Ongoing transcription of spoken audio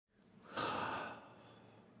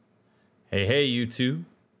Hey, hey, you two.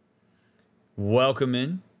 Welcome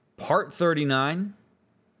in. Part 39.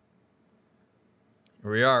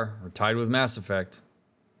 Here we are. We're tied with Mass Effect.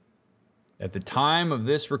 At the time of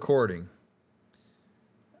this recording,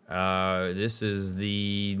 this is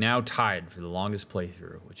the now tied for the longest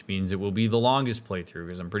playthrough, which means it will be the longest playthrough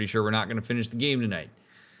because I'm pretty sure we're not going to finish the game tonight.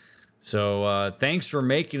 So thanks for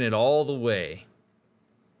making it all the way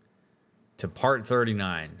to part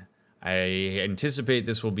 39. I anticipate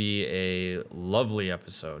this will be a lovely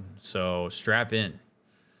episode, so strap in.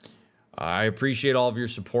 I appreciate all of your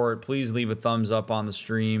support. Please leave a thumbs up on the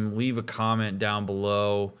stream. Leave a comment down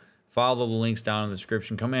below. Follow the links down in the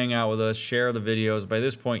description. Come hang out with us. Share the videos. By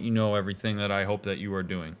this point, you know everything that I hope that you are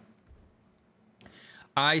doing.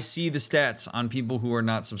 I see the stats on people who are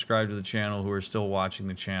not subscribed to the channel, who are still watching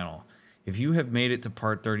the channel. If you have made it to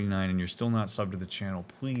part 39 and you're still not subbed to the channel,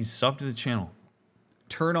 please sub to the channel.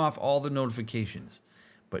 Turn off all the notifications,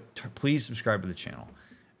 but please subscribe to the channel.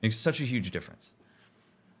 It makes such a huge difference.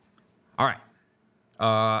 All right.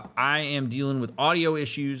 I am dealing with audio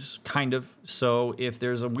issues, kind of. So if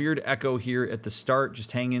there's a weird echo here at the start,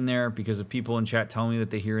 just hang in there, because if people in chat tell me that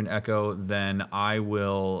they hear an echo, then I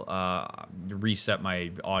will reset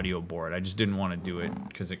my audio board. I just didn't want to do it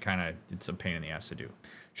because it's a pain in the ass to do.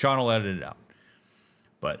 Sean will edit it out.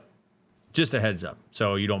 But just a heads up,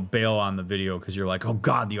 so you don't bail on the video because you're like, oh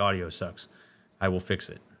God, the audio sucks. I will fix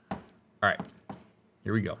it. All right,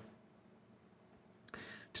 here we go.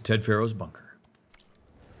 To Ted Farrow's bunker.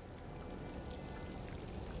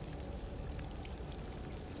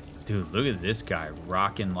 Dude, look at this guy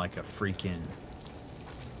rocking like a freaking...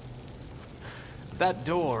 That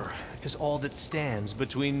door is all that stands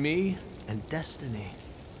between me and destiny.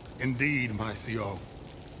 Indeed, my CO.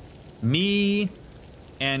 Me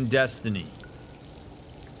and destiny.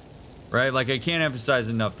 Right? Like, I can't emphasize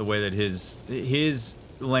enough the way that his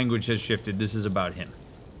language has shifted. This is about him.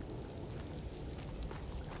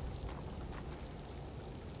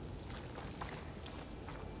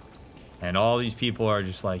 And all these people are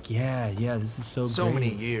just like, yeah, this is so great. So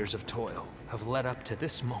many years of toil have led up to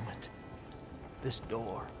this moment. This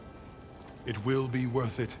door. It will be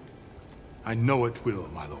worth it. I know it will,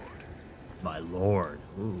 my lord. My lord.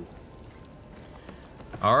 Ooh.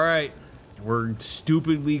 All right. We're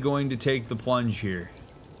stupidly going to take the plunge here.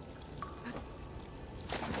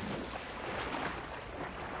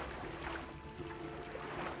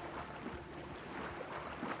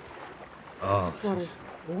 Oh, this is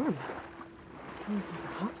warm. Seems like a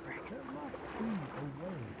hot spring.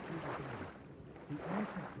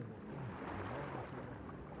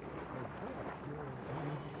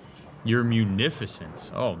 Your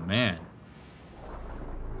munificence. Oh, man.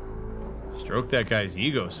 Stroke that guy's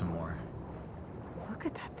ego some more. Look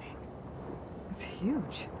at that thing. It's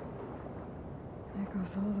huge. And it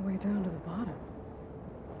goes all the way down to the bottom.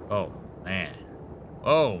 Oh, man.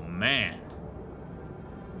 Oh, man.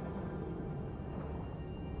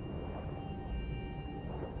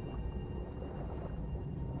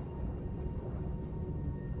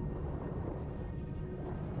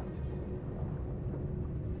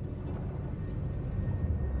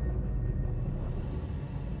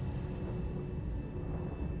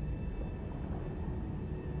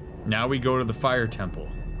 Now we go to the fire temple.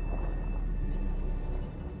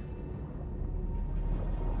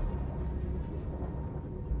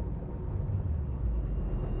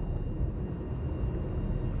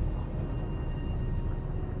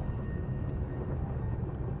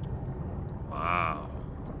 Wow.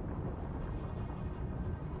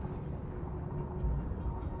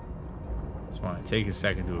 Just want to take a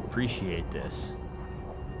second to appreciate this.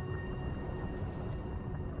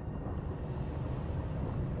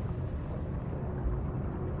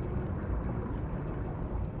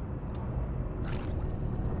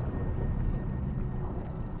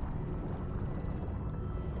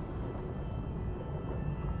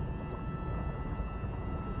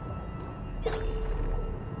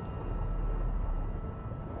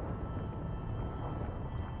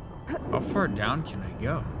 How far down can I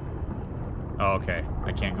go? Oh, okay.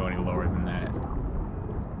 I can't go any lower than that.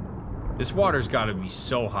 This water's got to be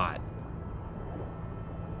so hot.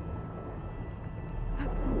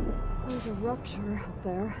 There's a rupture up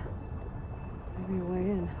there. Maybe a way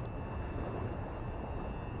in.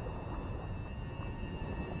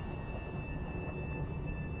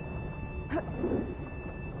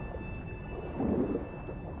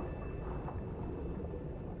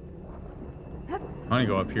 I want to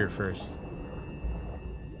go up here first.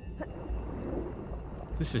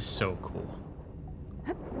 This is so cool.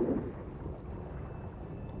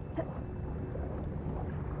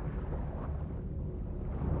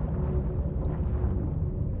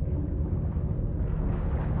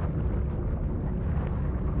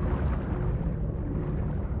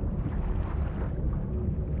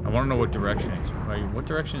 want to know what direction it's... What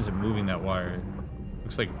direction is it moving that wire?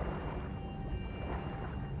 Looks like...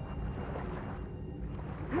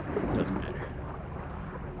 Doesn't matter.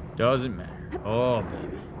 Doesn't matter. Oh,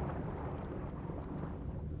 baby.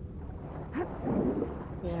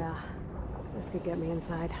 Yeah, this could get me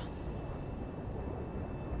inside.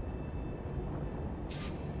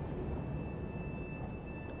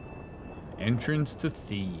 Entrance to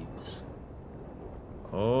Thebes.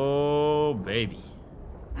 Oh, baby.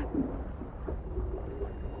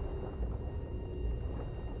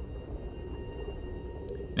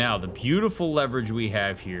 Now, the beautiful leverage we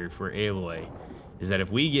have here for Aloy is that if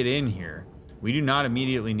we get in here, we do not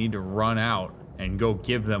immediately need to run out and go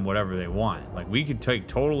give them whatever they want. Like, we could take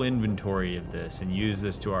total inventory of this and use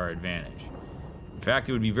this to our advantage. In fact,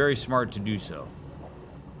 it would be very smart to do so.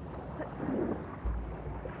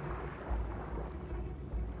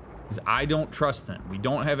 Because I don't trust them. We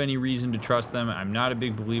don't have any reason to trust them. I'm not a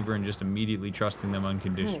big believer in just immediately trusting them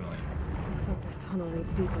unconditionally. Hey, looks like this tunnel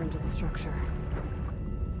leads deeper into the structure.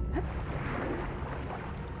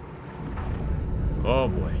 Oh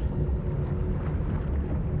boy.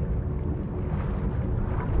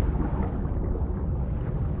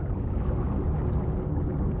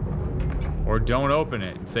 Or don't open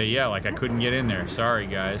it and say, yeah, like I couldn't get in there. Sorry,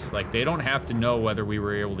 guys. Like, they don't have to know whether we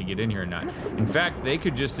were able to get in here or not. In fact, they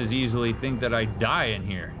could just as easily think that I die in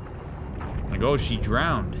here. Like, oh, she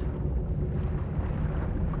drowned.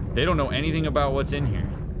 They don't know anything about what's in here.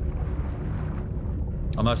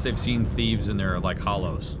 Unless they've seen Thebes and they're like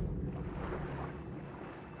hollows.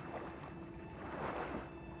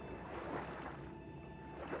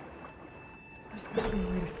 There's gotta be a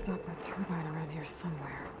way to stop that turbine around here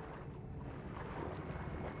somewhere.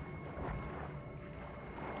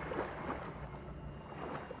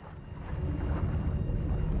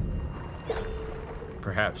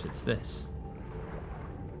 Perhaps it's this.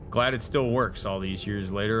 Glad it still works all these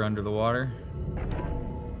years later under the water.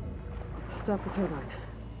 Stop the turbine.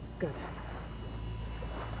 Good.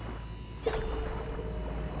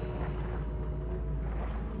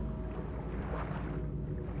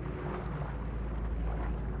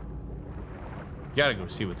 Gotta go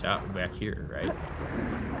see what's out back here, right?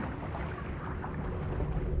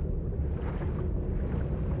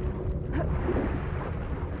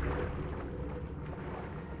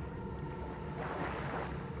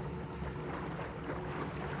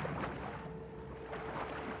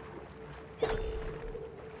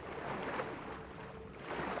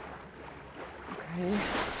 Okay,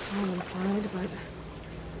 I'm inside, but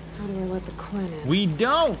how do I let the Quinn in? We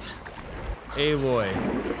don't! Aloy.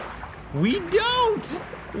 We don't!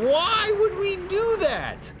 Why would we do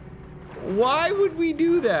that? Why would we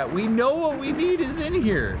do that? We know what we need is in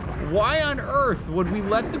here. Why on earth would we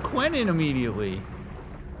let the Quinn in immediately?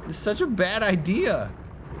 It's such a bad idea.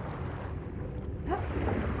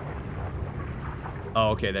 Oh,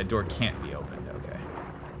 okay, that door can't be opened. Okay.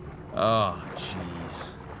 Oh,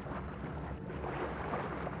 jeez.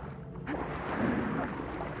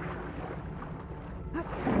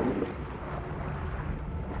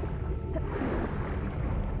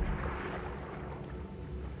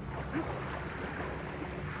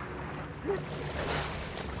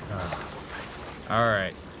 All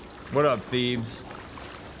right. What up, Thebes?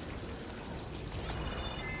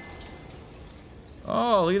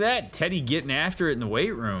 Oh, look at that. Teddy getting after it in the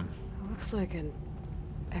weight room. It looks like an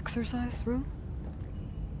exercise room.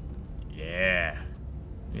 Yeah.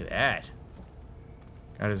 Look at that.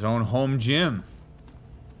 Got his own home gym.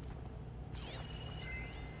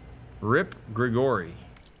 Rip Grigori.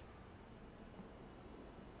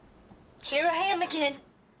 Here I am again.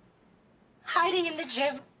 Hiding in the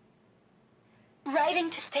gym. Writing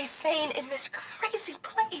to stay sane in this crazy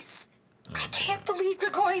place. I can't believe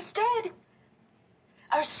Grigori's dead.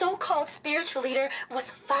 Our so-called spiritual leader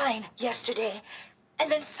was fine yesterday,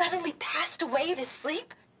 and then suddenly passed away in his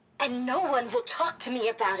sleep, and no one will talk to me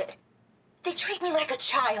about it. They treat me like a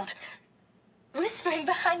child, whispering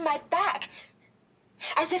behind my back,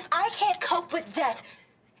 as if I can't cope with death,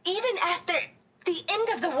 even after the end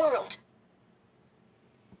of the world.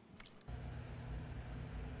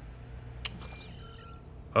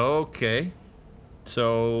 Okay.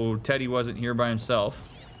 So Teddy wasn't here by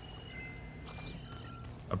himself.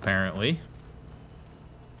 Apparently.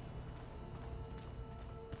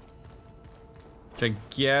 Which I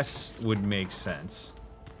guess would make sense.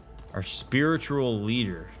 Our spiritual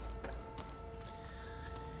leader.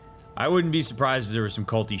 I wouldn't be surprised if there was some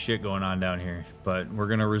culty shit going on down here, but we're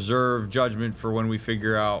gonna reserve judgment for when we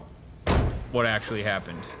figure out what actually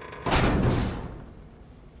happened.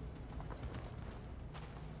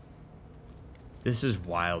 This is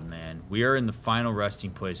wild, man. We are in the final resting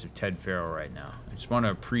place of Ted Farrow right now. I just want to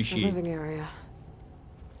The appreciate... living area.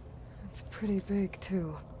 It's pretty big,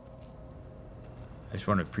 too. I just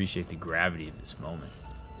want to appreciate the gravity of this moment.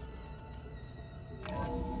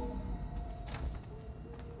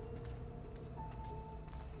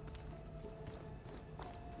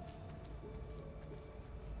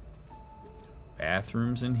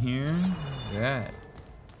 Bathrooms in here? Right.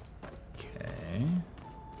 Okay.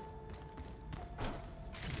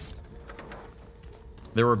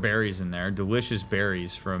 There were berries in there. Delicious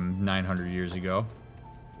berries from 900 years ago.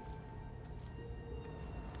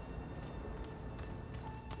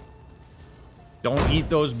 Don't eat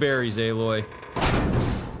those berries, Aloy.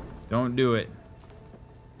 Don't do it.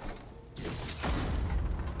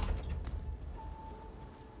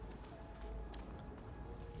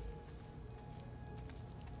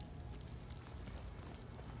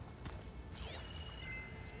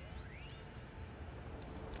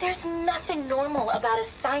 There's nothing normal about a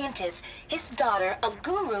scientist, his daughter, a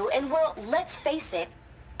guru, and well, let's face it,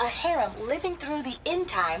 a harem living through the end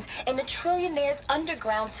times in a trillionaire's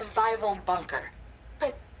underground survival bunker.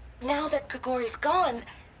 But now that Grigori's gone,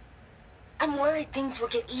 I'm worried things will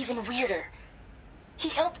get even weirder. He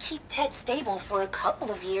helped keep Ted stable for a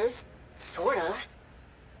couple of years, sort of.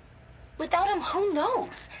 Without him, who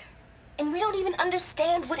knows? And we don't even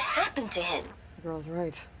understand what happened to him. The girl's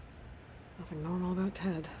right. Nothing normal about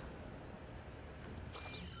Ted.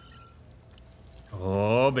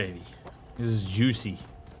 Oh, baby. This is juicy.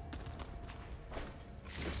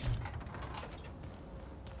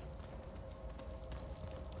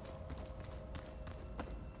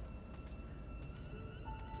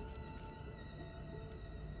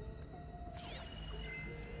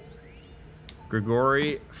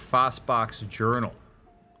 Grigori Fossbach's journal.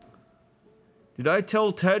 Did I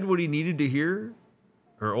tell Ted what he needed to hear?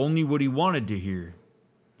 Or only what he wanted to hear?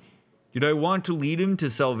 Did I want to lead him to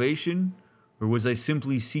salvation? Or was I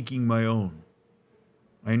simply seeking my own?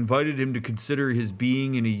 I invited him to consider his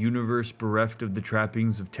being in a universe bereft of the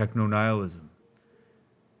trappings of techno-nihilism.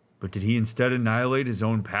 But did he instead annihilate his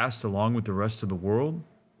own past along with the rest of the world?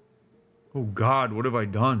 Oh God, what have I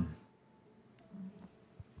done?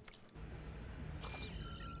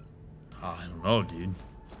 Oh, I don't know, dude.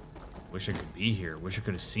 Wish I could be here. Wish I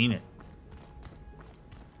could have seen it.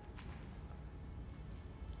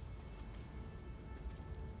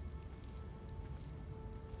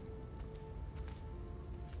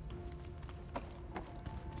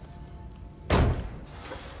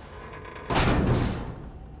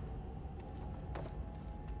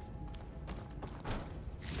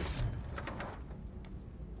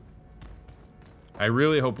 I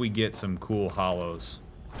really hope we get some cool hollows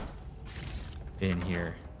in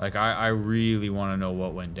here. Like, I really want to know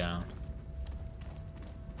what went down.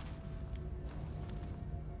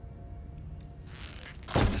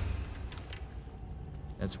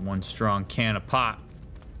 That's one strong can of pop.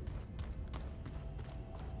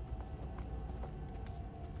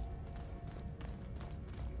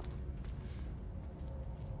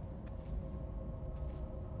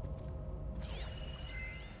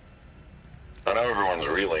 I know everyone's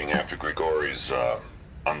reeling after Grigori's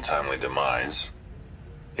untimely demise.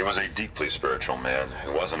 He was a deeply spiritual man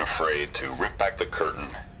who wasn't afraid to rip back the curtain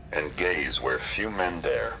and gaze where few men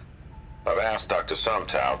dare. I've asked Dr.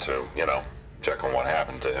 Sumtow to, you know, check on what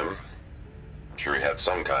happened to him. I'm sure he had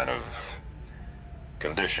some kind of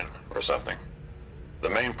condition or something. The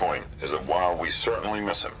main point is that while we certainly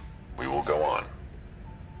miss him, we will go on.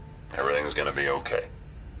 Everything's gonna be okay.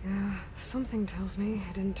 Yeah, something tells me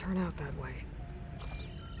it didn't turn out that way.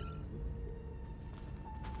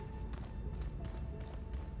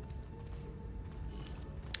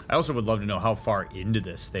 I also would love to know how far into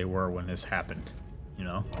this they were when this happened, you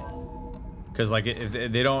know? Because, like, if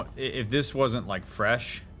they don't, if this wasn't, like,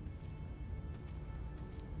 fresh.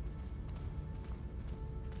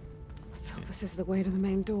 Let's hope this is the way to the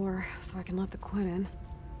main door, so I can let the Quinn in.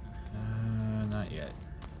 Not yet.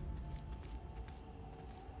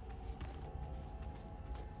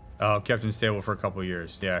 Oh, kept him stable for a couple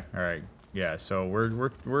years. Yeah, all right. Yeah, so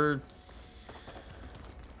we're...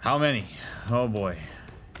 How many? Oh, boy.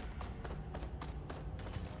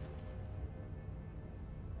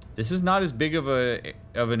 This is not as big of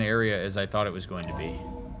an area as I thought it was going to be.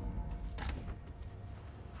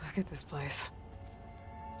 Look at this place.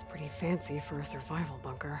 It's pretty fancy for a survival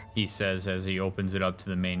bunker. He says as he opens it up to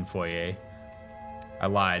the main foyer. I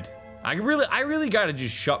lied. I really gotta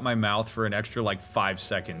just shut my mouth for an extra like 5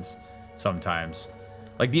 seconds sometimes.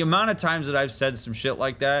 Like the amount of times that I've said some shit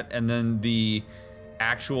like that and then the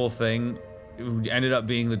actual thing ended up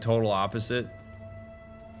being the total opposite.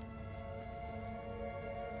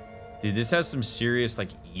 Dude, this has some serious, like,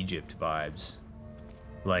 Egypt vibes.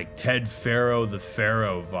 Like, Ted Pharaoh the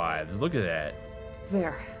Pharaoh vibes. Look at that.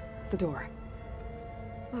 There. The door.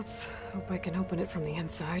 Let's hope I can open it from the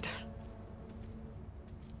inside.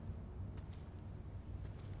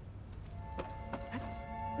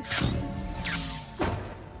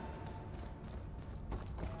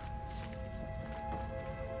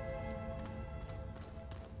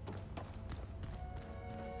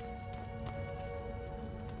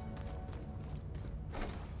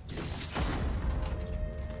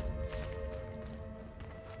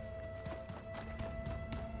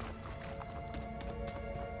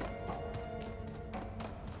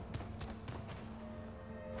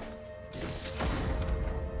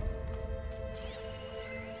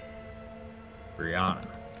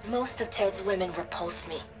 Most of Ted's women repulse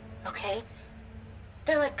me, okay?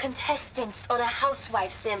 They're like contestants on a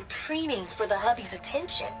housewife sim preening for the hubby's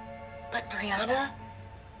attention. But Brianna,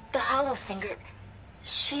 the hollow singer,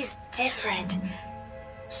 she's different.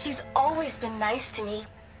 She's always been nice to me.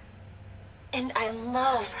 And I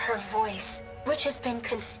love her voice, which has been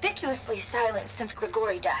conspicuously silent since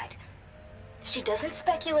Grigori died. She doesn't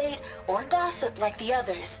speculate or gossip like the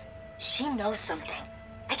others. She knows something.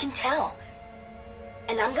 I can tell.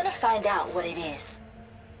 And I'm gonna find out what it is.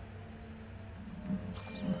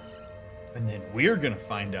 And then we're gonna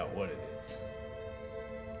find out what it is.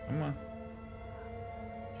 Come on.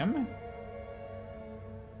 Come on.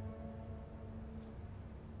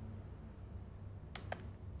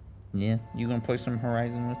 Yeah, you gonna play some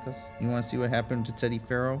Horizon with us? You wanna see what happened to Teddy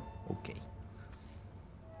Pharaoh? Okay.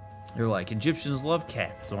 They're like, Egyptians love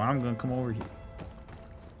cats, so I'm gonna come over here.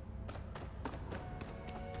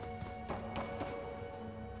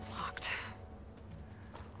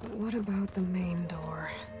 What about the main door?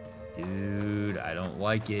 Dude, I don't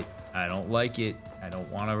like it. I don't like it. I don't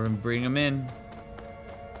want to bring him in.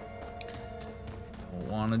 I don't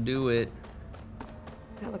want to do it.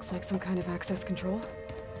 That looks like some kind of access control.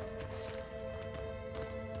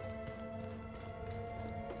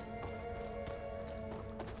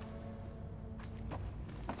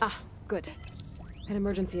 Ah, good. An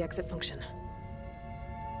emergency exit function.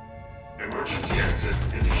 Emergency exit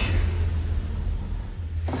initiated.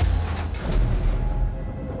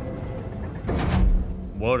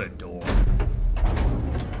 What a door.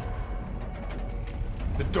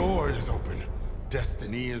 The door is open.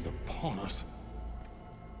 Destiny is upon us.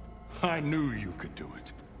 I knew you could do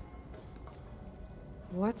it.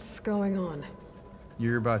 What's going on?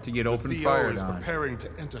 You're about to get The open CO fired is on. preparing to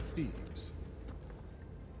enter Thebes.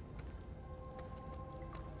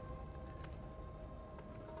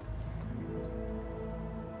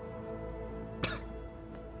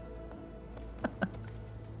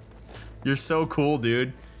 You're so cool,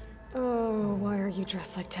 dude. Oh, why are you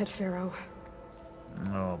dressed like Ted Pharaoh?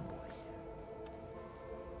 Oh, boy.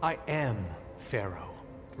 I am Pharaoh,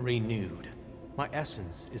 renewed. My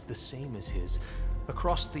essence is the same as his.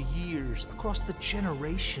 Across the years, across the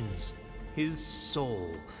generations, his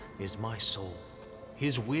soul is my soul.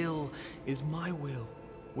 His will is my will.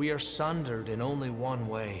 We are sundered in only one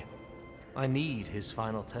way. I need his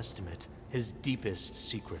final testament, his deepest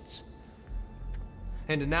secrets.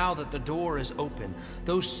 And now that the door is open,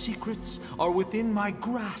 those secrets are within my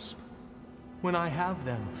grasp. When I have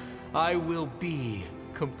them, I will be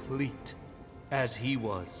complete, as he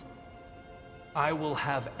was. I will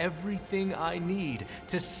have everything I need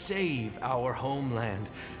to save our homeland,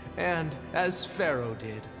 and, as Pharaoh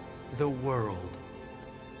did, the world.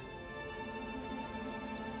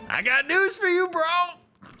 I got news for you, bro!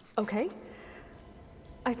 Okay.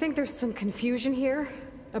 I think there's some confusion here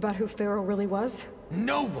about who Pharaoh really was.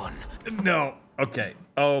 No one! No. Okay.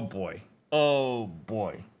 Oh, boy. Oh,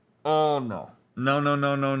 boy. Oh, no. No, no,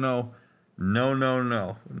 no, no, no. No, no,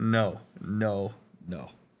 no. No. No. No.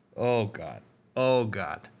 Oh, God. Oh,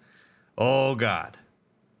 God. Oh, God.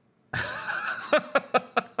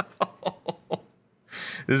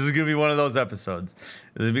 This is going to be one of those episodes.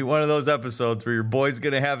 This is going to be one of those episodes where your boy's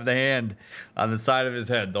going to have the hand on the side of his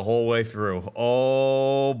head the whole way through.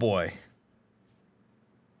 Oh, boy.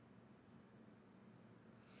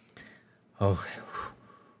 Oh.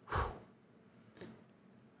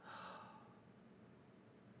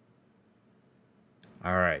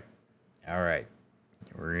 All right. All right.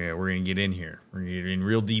 We're gonna get in here. We're gonna get in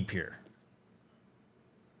real deep here.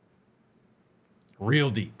 Real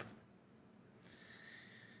deep.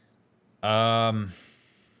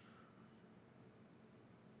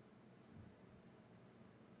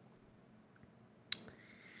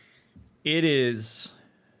 It is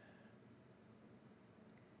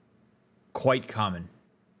quite common.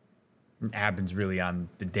 It happens really on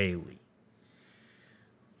the daily.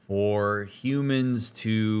 for humans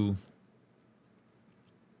to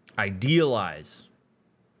idealize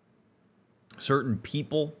certain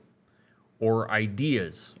people or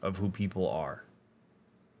ideas of who people are.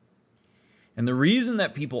 And the reason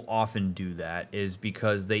that people often do that is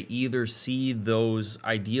because they either see those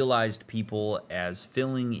idealized people as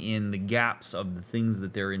filling in the gaps of the things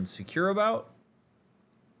that they're insecure about,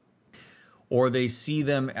 or they see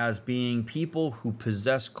them as being people who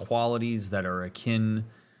possess qualities that are akin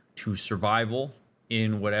to survival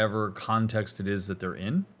in whatever context it is that they're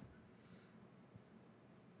in,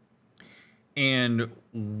 and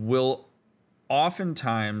will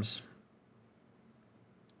oftentimes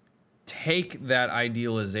take that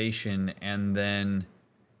idealization and then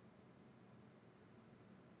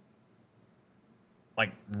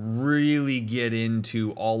like really get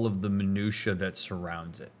into all of the minutia that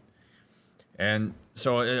surrounds it. And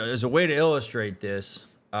so as a way to illustrate this,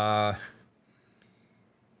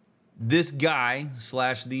 this guy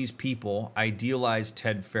 / these people idealize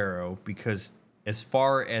Ted Faro because as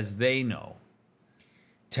far as they know,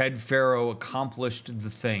 Ted Faro accomplished the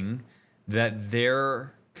thing that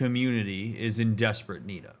their community is in desperate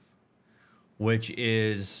need of, which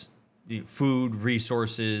is food,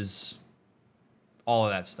 resources, all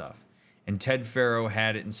of that stuff. And Ted Faro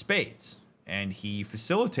had it in spades, and he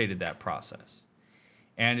facilitated that process.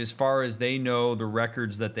 And as far as they know, the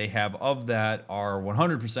records that they have of that are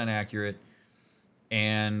 100% accurate,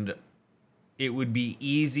 and it would be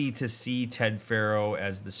easy to see Ted Faro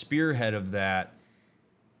as the spearhead of that,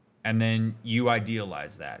 and then you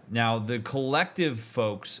idealize that. Now, the collective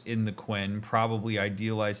folks in the Quinn probably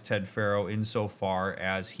idealized Ted Faro insofar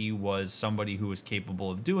as he was somebody who was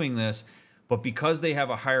capable of doing this, but because they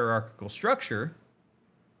have a hierarchical structure,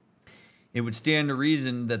 it would stand to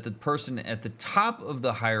reason that the person at the top of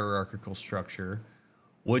the hierarchical structure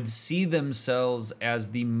would see themselves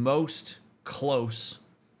as the most close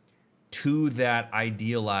to that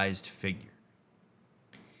idealized figure.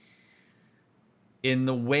 In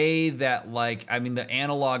the way that, like, I mean, the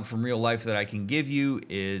analog from real life that I can give you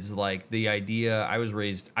is like the idea. I was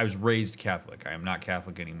raised Catholic. I am not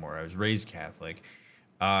Catholic anymore. I was raised Catholic.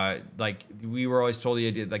 Like, we were always told the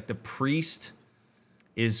idea, like, the priest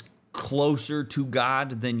is closer to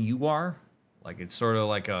God than you are. Like, it's sort of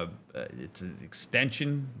like it's an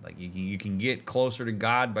extension. Like, you can get closer to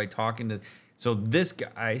God by talking to. So this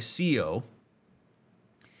guy, CO,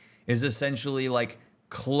 is essentially like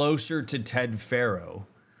closer to Ted Faro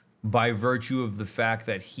by virtue of the fact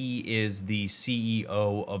that he is the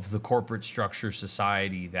CEO of the corporate structure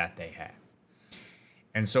society that they have.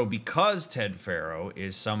 And so because Ted Faro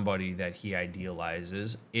is somebody that he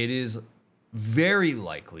idealizes, it is very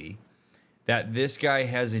likely that this guy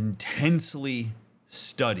has intensely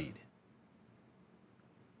studied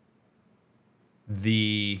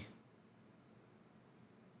the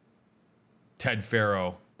Ted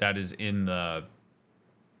Faro that is in the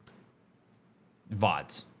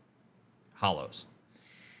VODs, hollows.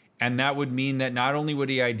 And that would mean that not only would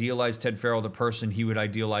he idealize Ted Faro the person, he would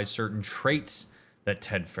idealize certain traits that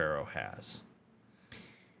Ted Faro has.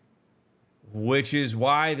 Which is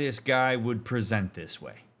why this guy would present this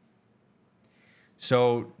way.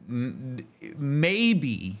 So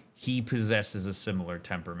maybe he possesses a similar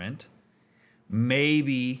temperament.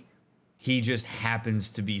 Maybe he just happens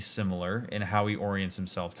to be similar in how he orients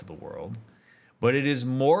himself to the world. But it is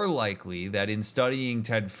more likely that in studying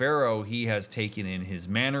Ted Faro, he has taken in his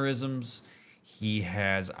mannerisms. He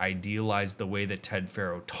has idealized the way that Ted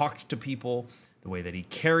Faro talked to people, the way that he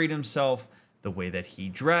carried himself, the way that he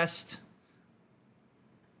dressed.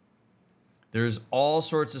 There's all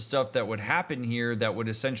sorts of stuff that would happen here that would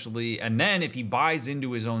essentially, and then if he buys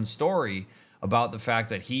into his own story about the fact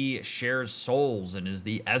that he shares souls and is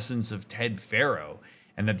the essence of Ted Faro,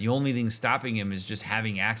 and that the only thing stopping him is just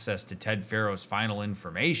having access to Ted Faro's final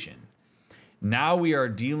information. Now we are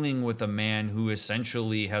dealing with a man who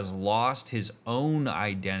essentially has lost his own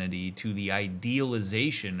identity to the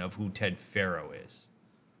idealization of who Ted Faro is.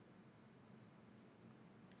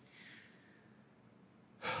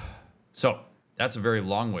 So that's a very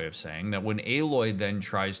long way of saying that when Aloy then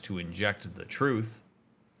tries to inject the truth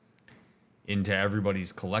into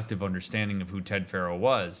everybody's collective understanding of who Ted Faro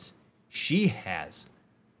was, she has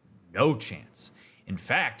no chance. In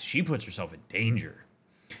fact, she puts herself in danger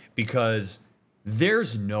because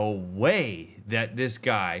there's no way that this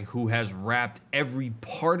guy who has wrapped every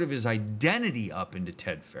part of his identity up into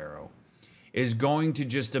Ted Faro is going to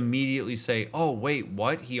just immediately say, oh, wait,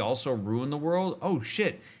 what? He also ruined the world? Oh,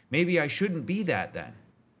 shit. Maybe I shouldn't be that then.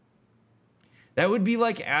 That would be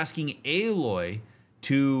like asking Aloy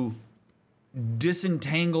to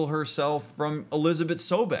disentangle herself from Elizabeth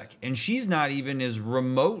Sobek. And she's not even as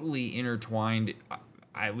remotely intertwined,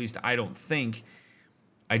 at least I don't think,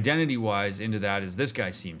 identity-wise into that as this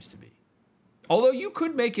guy seems to be. Although you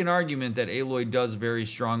could make an argument that Aloy does very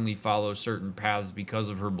strongly follow certain paths because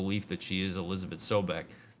of her belief that she is Elizabeth Sobek,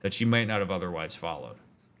 that she might not have otherwise followed.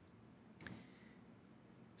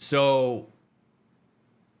 So,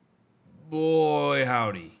 boy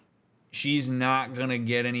howdy. She's not going to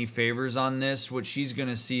get any favors on this. What she's going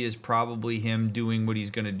to see is probably him doing what he's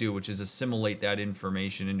going to do, which is assimilate that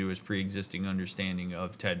information into his pre-existing understanding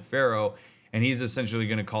of Ted Faro. And he's essentially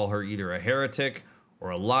going to call her either a heretic or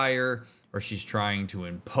a liar, or she's trying to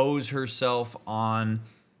impose herself on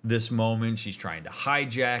this moment. She's trying to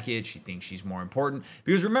hijack it. She thinks she's more important.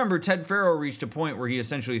 Because remember, Ted Faro reached a point where he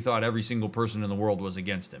essentially thought every single person in the world was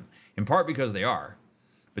against him. In part because they are.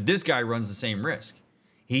 But this guy runs the same risk.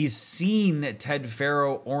 He's seen Ted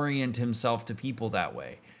Faro orient himself to people that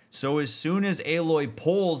way. So as soon as Aloy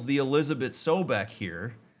pulls the Elizabeth Sobek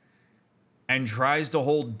here and tries to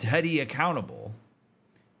hold Teddy accountable,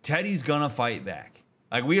 Teddy's gonna fight back.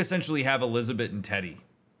 Like, we essentially have Elizabeth and Teddy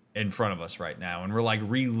in front of us right now, and we're like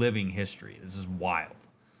reliving history. This is wild.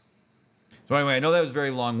 So anyway, I know that was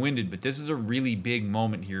very long-winded, but this is a really big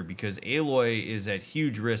moment here because Aloy is at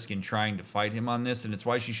huge risk in trying to fight him on this, and it's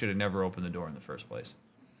why she should have never opened the door in the first place.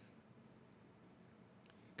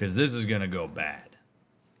 Because this is going to go bad.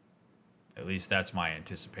 At least that's my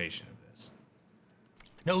anticipation of this.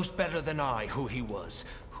 Knows better than I who he was,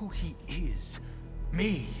 who he is.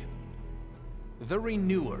 Me. The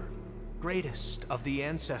Renewer, greatest of the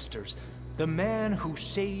ancestors, the man who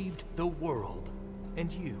saved the world.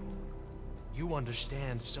 And you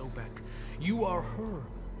understand, Sobek. You are her,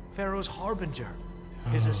 Pharaoh's harbinger,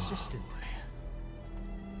 his assistant.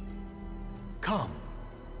 Come,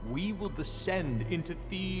 we will descend into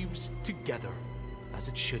Thebes together, as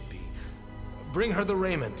it should be. Bring her the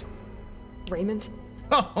raiment. Raiment?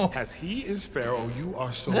 As he is Pharaoh, you are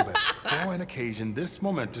Sobek. For an occasion this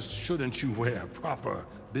momentous, shouldn't you wear proper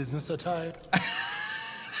business attire?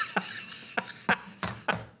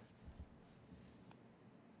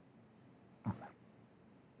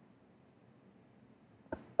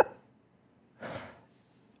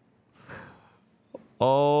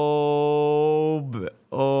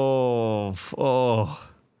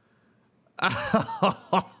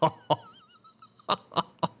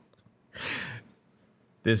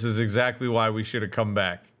 This is exactly why we should have come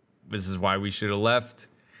back. This is why we should have left.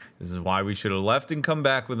 This is why we should have left and come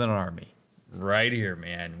back with an army. Right here,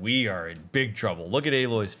 man. We are in big trouble. Look at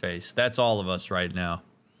Aloy's face. That's all of us right now.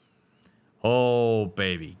 Oh,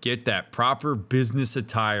 baby. Get that proper business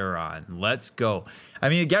attire on. Let's go. I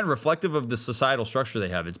mean, again, reflective of the societal structure they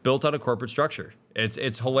have. It's built out of corporate structure.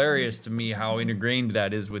 It's hilarious to me how ingrained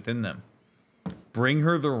that is within them. Bring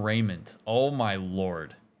her the raiment. Oh, my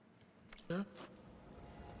Lord.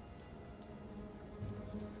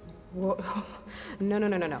 Whoa. No, no,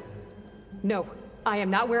 no, no, no. No, I am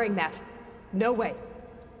not wearing that. No way.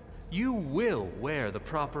 You will wear the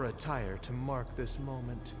proper attire to mark this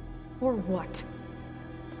moment. Or what?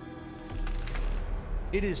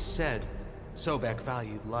 It is said Sobek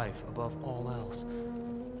valued life above all else.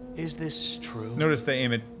 Is this true? Notice they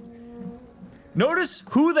aim at... Notice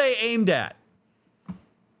who they aimed at.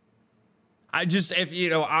 I just, if you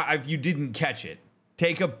know, if you didn't catch it,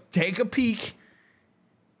 take a peek.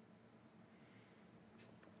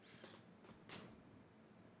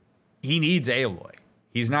 He needs Aloy.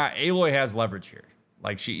 He's not. Aloy has leverage here.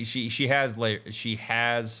 Like she has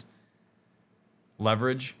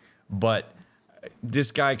leverage, but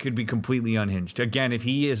this guy could be completely unhinged. Again, if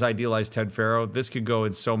he is idealized Ted Faro, this could go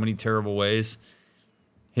in so many terrible ways.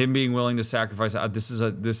 Him being willing to sacrifice. This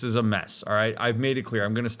is a mess. All right, I've made it clear.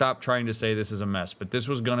 I'm going to stop trying to say this is a mess, but this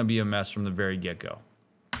was going to be a mess from the very get-go.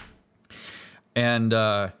 And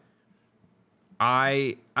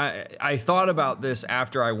I thought about this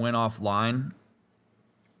after I went offline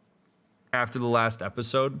after the last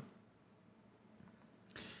episode.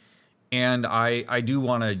 And I do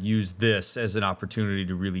want to use this as an opportunity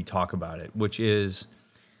to really talk about it, which is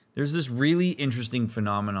there's this really interesting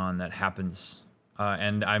phenomenon that happens.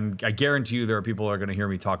 And I guarantee you there are people who are going to hear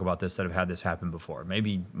me talk about this that have had this happen before.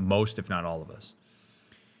 Maybe most, if not all of us.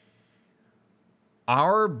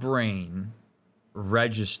 Our brain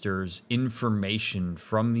registers information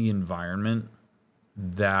from the environment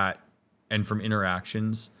and from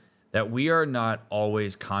interactions that we are not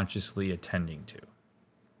always consciously attending to.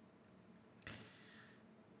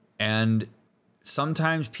 And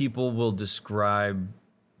sometimes people will describe,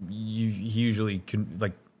 in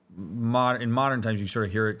modern times you sort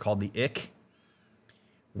of hear it called the ick,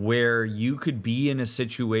 where you could be in a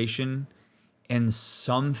situation and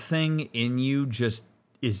something in you just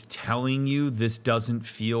is telling you this doesn't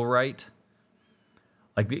feel right?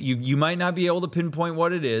 Like you might not be able to pinpoint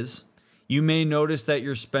what it is. You may notice that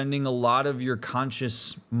you're spending a lot of your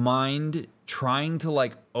conscious mind trying to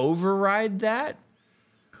like override that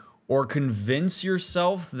or convince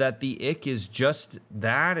yourself that the ick is just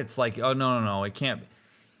that. It's like, oh, no, it can't be.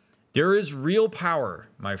 There is real power,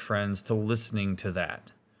 my friends, to listening to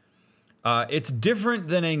that. It's different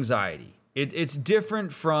than anxiety. It's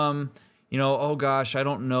different from, you know, oh gosh, I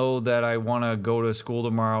don't know that I want to go to school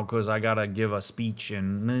tomorrow because I got to give a speech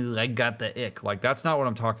and I got the ick. Like, that's not what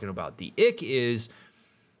I'm talking about. The ick is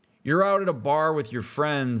you're out at a bar with your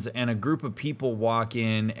friends and a group of people walk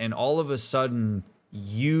in and all of a sudden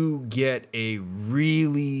you get a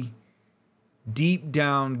really deep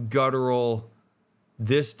down guttural,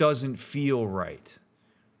 this doesn't feel right.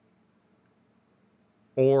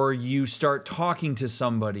 Or you start talking to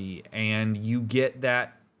somebody and you get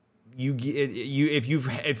that,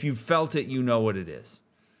 if you've felt it, you know what it is.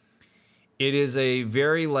 It is a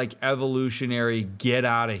very like evolutionary, get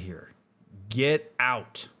out of here. Get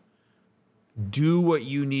out. Do what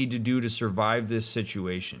you need to do to survive this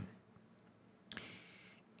situation.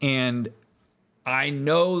 And I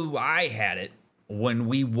know I had it when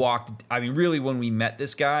we walked, I mean, really when we met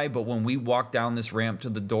this guy, but when we walked down this ramp to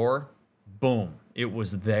the door, boom, it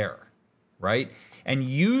was there, right? And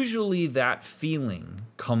usually that feeling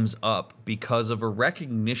comes up because of a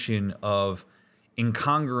recognition of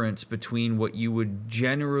incongruence between what you would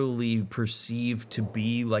generally perceive to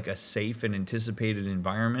be like a safe and anticipated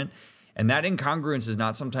environment. And that incongruence is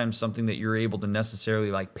not sometimes something that you're able to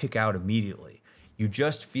necessarily like pick out immediately. You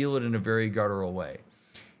just feel it in a very guttural way.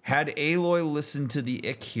 Had Aloy listened to the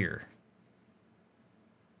ick here,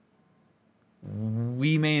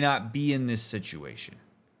 we may not be in this situation,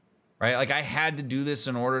 right? Like I had to do this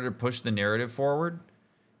in order to push the narrative forward.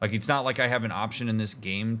 Like it's not like I have an option in this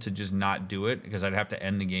game to just not do it because I'd have to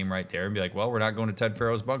end the game right there and be like, well, we're not going to Ted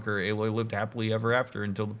Farrow's bunker. Aloy lived happily ever after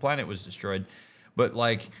until the planet was destroyed. But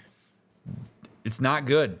like, it's not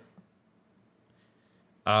good.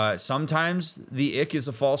 Sometimes the ick is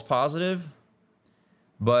a false positive,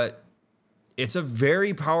 but it's a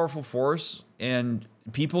very powerful force, and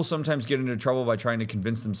people sometimes get into trouble by trying to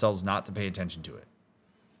convince themselves not to pay attention to it.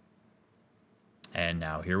 And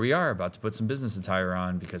now here we are about to put some business attire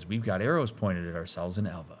on because we've got arrows pointed at ourselves in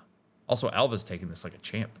Alva. Also, Alva's taking this like a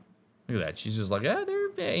champ. Look at that. She's just like, yeah,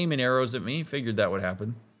 they're aiming arrows at me. Figured that would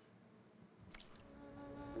happen.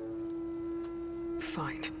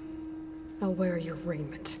 Fine. I'll wear your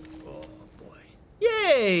raiment. Oh, boy.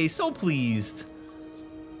 Yay! So pleased.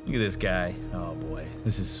 Look at this guy. Oh, boy.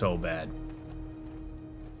 This is so bad.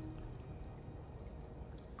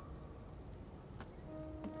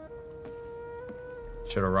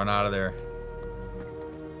 Should have run out of there.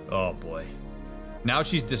 Oh, boy. Now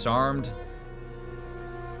she's disarmed.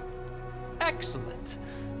 Excellent.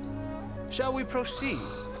 Shall we proceed?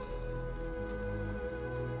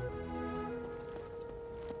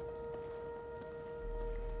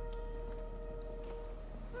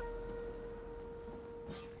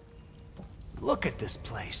 Look at this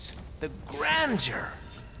place. The grandeur.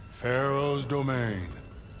 Pharaoh's domain.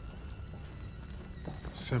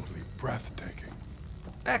 Simply breathtaking.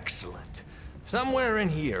 Excellent. Somewhere in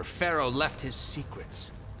here, Pharaoh left his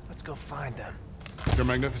secrets. Let's go find them. Your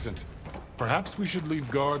Magnificence, perhaps we should leave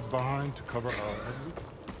guards behind to cover our exit?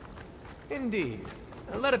 Indeed.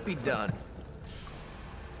 Let it be done.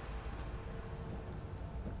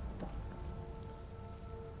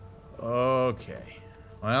 Okay.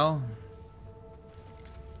 Well.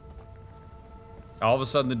 All of a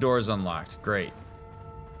sudden the door is unlocked. Great.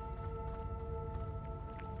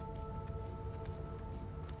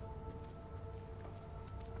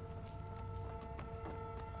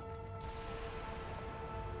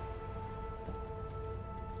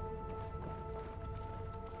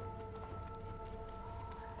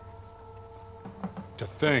 To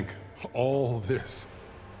think all this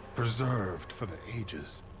preserved for the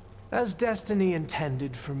ages. As destiny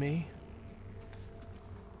intended for me.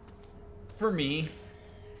 For me.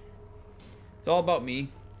 It's all about me.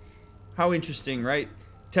 How interesting, right?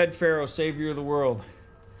 Ted Farrow, savior of the world.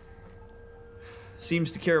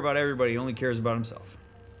 Seems to care about everybody, only cares about himself.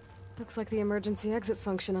 Looks like the emergency exit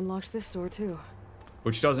function unlocked this door, too.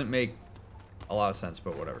 Which doesn't make a lot of sense,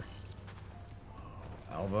 but whatever.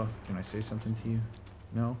 Alva, can I say something to you?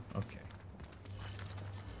 No? Okay.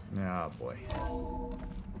 Ah, boy.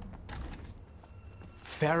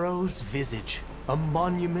 Pharaoh's visage, a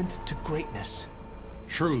monument to greatness.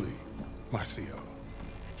 Truly, my CO.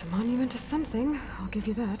 It's It's a monument to something, I'll give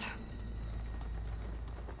you that.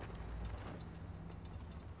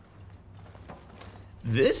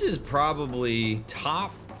 This is probably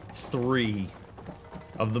top 3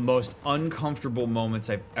 of the most uncomfortable moments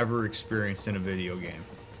I've ever experienced in a video game.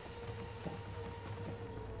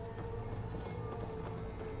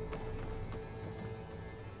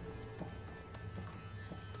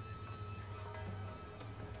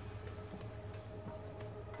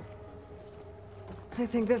 I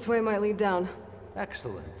think this way might lead down.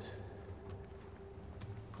 Excellent.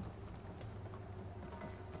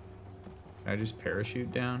 Can I just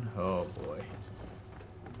parachute down? Oh boy.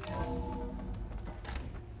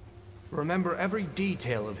 Remember every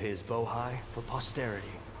detail of his, Bohai, for posterity.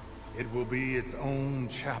 It will be its own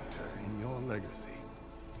chapter in your legacy.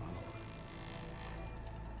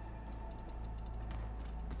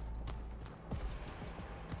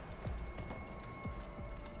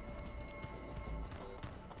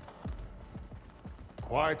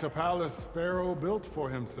 Quite a palace Pharaoh built for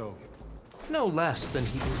himself. No less than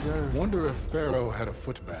he deserved. Wonder if Pharaoh had a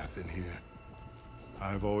footbath in here.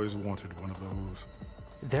 I've always wanted one of those.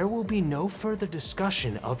 There will be no further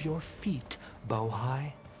discussion of your feet,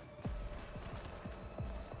 Bohai.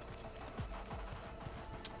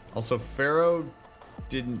 Also, Pharaoh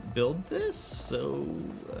didn't build this, so,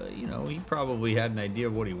 you know, he probably had an idea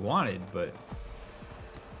of what he wanted, but...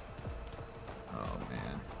 Oh,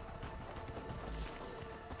 man.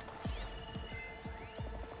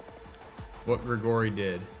 What Grigori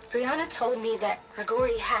did. Brianna told me that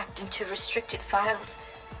Grigori hacked into restricted files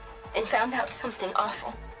and found out something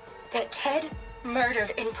awful. That Ted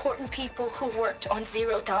murdered important people who worked on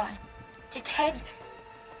Zero Dawn. Did Ted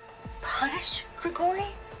punish Grigori?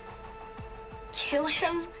 Kill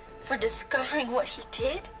him for discovering what he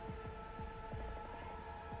did?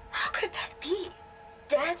 How could that be?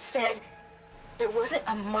 Dad said there wasn't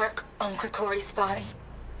a mark on Grigori's body.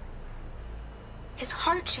 His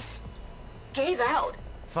heart just gave out.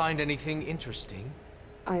 Find anything interesting?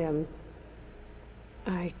 I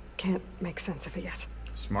can't make sense of it yet.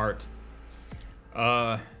 Smart.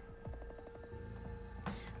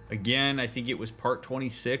 Again, I think it was part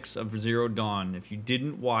 26 of Zero Dawn. If you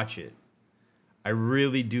didn't watch it, I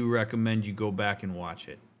really do recommend you go back and watch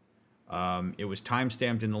it. It was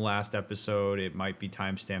timestamped in the last episode. It might be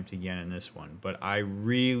timestamped again in this one. But I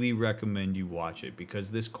really recommend you watch it,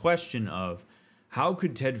 because this question of how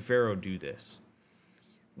could Ted Pharaoh do this?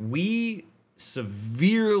 We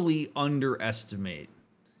severely underestimate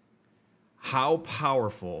how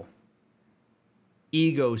powerful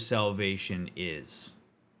ego salvation is,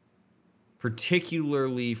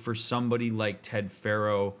 particularly for somebody like Ted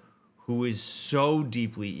Pharaoh, who is so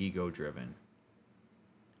deeply ego-driven.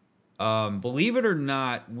 Believe it or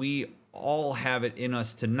not, we all have it in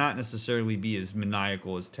us to not necessarily be as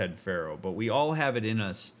maniacal as Ted Pharaoh, but we all have it in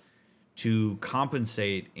us to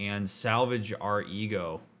compensate and salvage our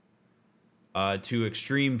ego to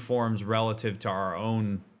extreme forms relative to our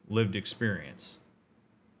own lived experience.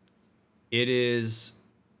 It is...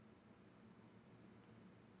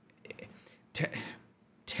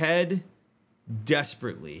 Ted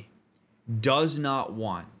desperately does not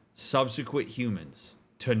want subsequent humans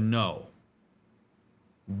to know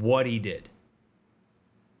what he did.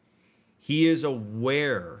 He is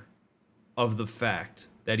aware of the fact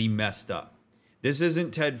that he messed up. This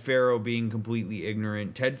isn't Ted Pharaoh being completely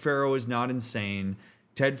ignorant. Ted Pharaoh is not insane.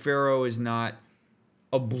 Ted Pharaoh is not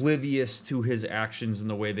oblivious to his actions and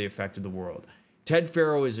the way they affected the world. Ted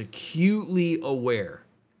Pharaoh is acutely aware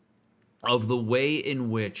of the way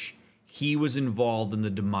in which he was involved in the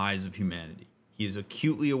demise of humanity. He is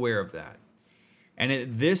acutely aware of that. And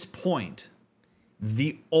at this point,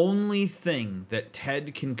 the only thing that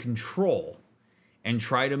Ted can control and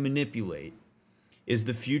try to manipulate is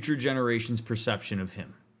the future generation's perception of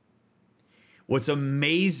him. What's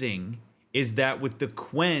amazing is that with the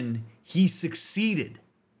Quen, he succeeded.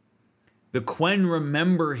 The Quen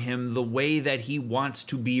remember him the way that he wants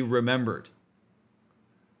to be remembered.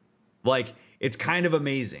 Like, it's kind of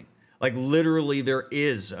amazing. Like, literally, there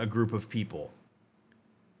is a group of people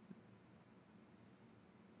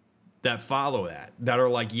that follow that are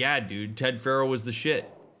like, yeah, dude, Ted Pharaoh was the shit.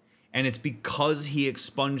 And it's because he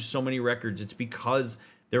expunged so many records. It's because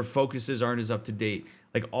their focuses aren't as up to date.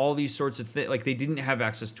 Like, all these sorts of things. Like, they didn't have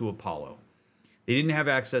access to Apollo. They didn't have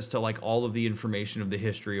access to, like, all of the information of the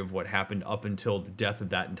history of what happened up until the death of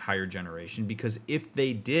that entire generation. Because if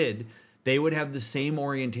they did, they would have the same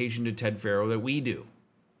orientation to Ted Pharaoh that we do.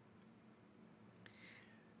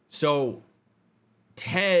 So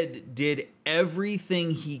Ted did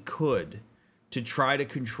everything he could to try to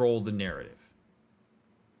control the narrative.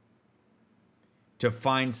 to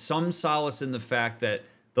find some solace in the fact that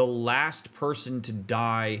the last person to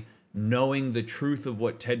die knowing the truth of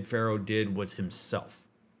what Ted Faro did was himself.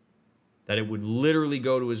 That it would literally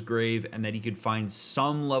go to his grave, and that he could find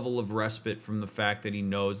some level of respite from the fact that he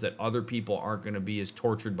knows that other people aren't going to be as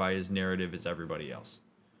tortured by his narrative as everybody else.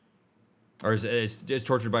 Or as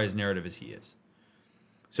tortured by his narrative as he is.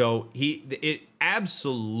 So it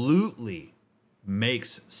absolutely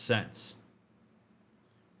makes sense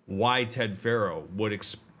why Ted Faro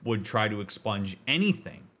would try to expunge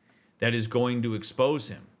anything that is going to expose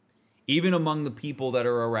him, even among the people that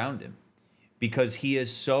are around him, because he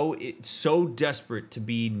is so desperate to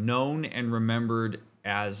be known and remembered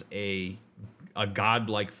as a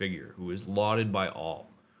godlike figure who is lauded by all,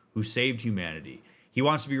 who saved humanity. He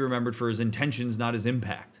wants to be remembered for his intentions, not his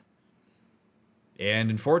impact. And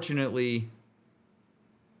unfortunately,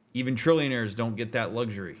 even trillionaires don't get that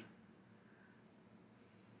luxury.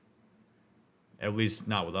 At least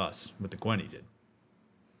not with us. With the Gwen he did.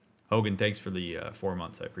 Hogan, thanks for the 4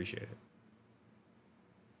 months. I appreciate it.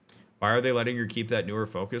 Why are they letting her keep that newer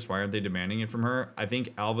focus? Why aren't they demanding it from her? I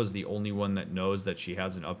think Alva's the only one that knows that she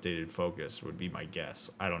has an updated focus, would be my guess.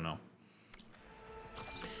 I don't know.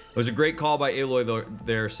 It was a great call by Aloy, though,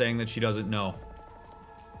 there, saying that she doesn't know.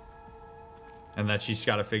 And that she's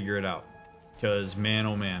got to figure it out. Because, man,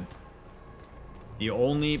 oh man. The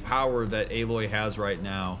only power that Aloy has right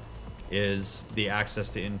now is the access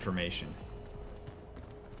to information.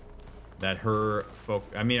 That her oh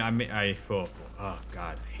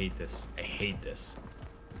God, I hate this. I hate this.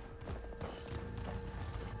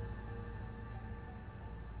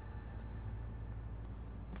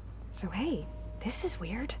 So hey, this is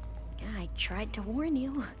weird. Yeah, I tried to warn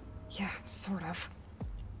you. Yeah, sort of.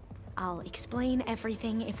 I'll explain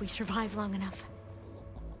everything if we survive long enough.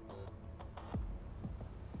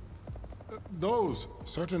 Those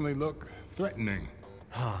certainly look threatening.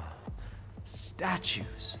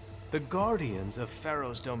 Statues. The guardians of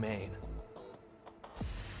Pharaoh's domain.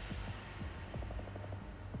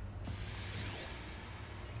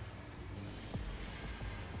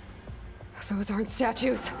 Those aren't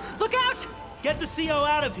statues. Look out! Get the CO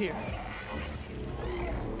out of here!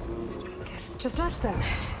 Guess it's just us then.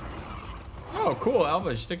 Oh, cool.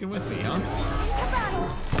 Alva's sticking with me, huh?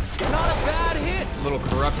 Not a bad hit! Little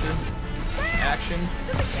corruptor action. A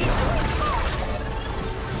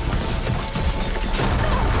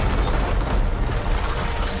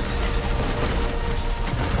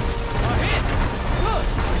hit! Good!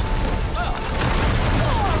 Well.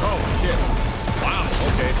 Oh, shit. Wow.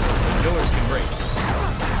 Okay, so pillars can break.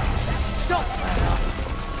 Don't let up!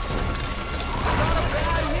 Not a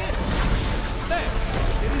bad hit! There!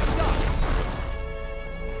 It is done!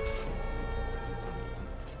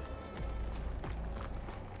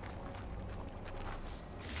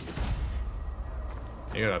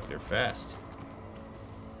 They got up there fast.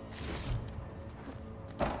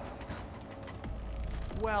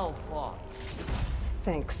 Well fought.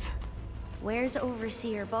 Thanks. Where's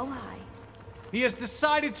Overseer Bohai? He has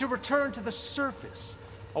decided to return to the surface.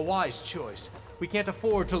 A wise choice. We can't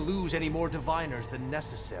afford to lose any more diviners than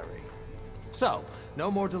necessary. So,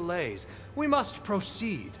 no more delays. We must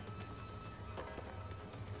proceed.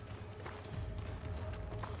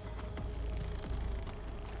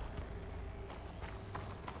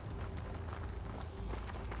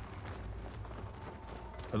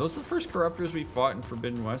 Are those the first corruptors we fought in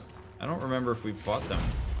Forbidden West? I don't remember if we fought them.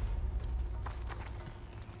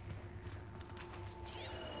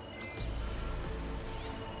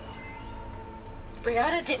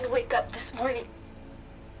 Brianna didn't wake up this morning.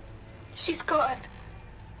 She's gone.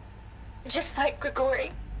 Just like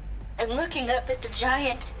Grigori. I'm looking up at the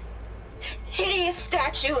giant, hideous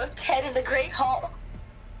statue of Ted in the Great Hall.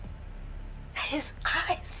 At his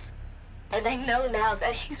eyes. And I know now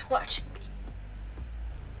that he's watching me.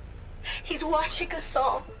 He's watching us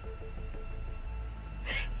all.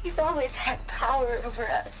 He's always had power over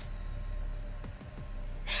us.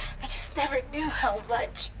 I just never knew how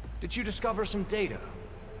much. Did you discover some data?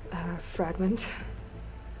 A fragment.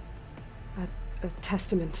 A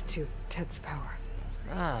testament to Ted's power.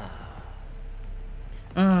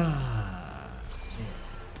 A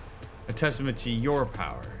testament to your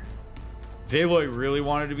power. If Aloy really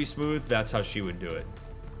wanted to be smooth, that's how she would do it.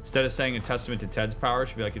 Instead of saying a testament to Ted's power,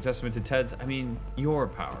 she'd be like, a testament to Ted's, I mean, your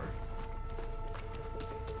power.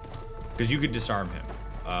 Because you could disarm him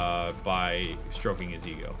by stroking his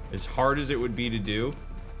ego. As hard as it would be to do,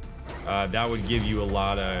 that would give you a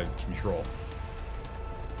lot of control.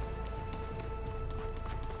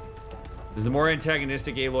 Because the more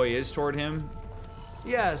antagonistic Aloy is toward him,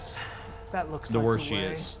 Yes, that looks the like worse the she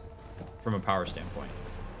way. is from a power standpoint.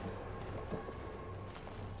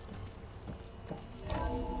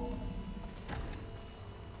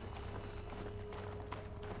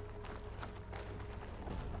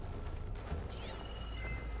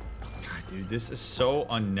 this is so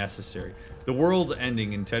unnecessary. The world's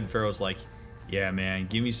ending, and Ted Farrow's like, yeah, man,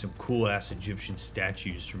 give me some cool-ass Egyptian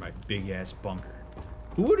statues for my big-ass bunker.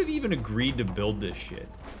 Who would have even agreed to build this shit?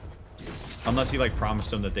 Unless he, like,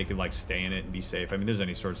 promised them that they could, like, stay in it and be safe. I mean, there's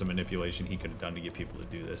any sorts of manipulation he could have done to get people to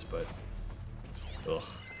do this, but... Ugh.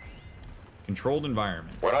 Controlled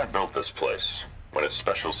environment. When I built this place, when its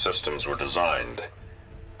special systems were designed,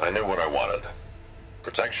 I knew what I wanted.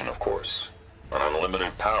 Protection, of course. An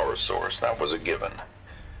unlimited power source, that was a given.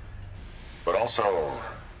 But also...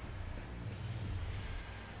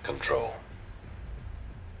 control.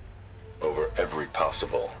 Over every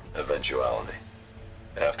possible eventuality.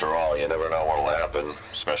 After all, you never know what'll happen,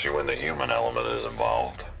 especially when the human element is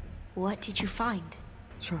involved. What did you find?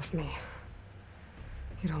 Trust me.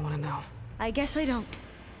 You don't want to know. I guess I don't.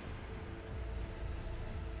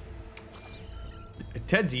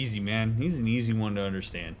 Ted's easy, man. He's an easy one to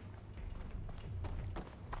understand.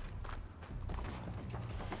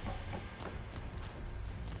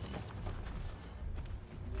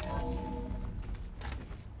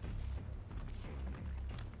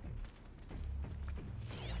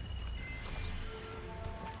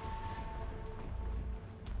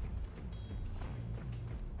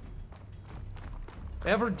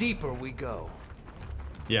 Ever deeper we go.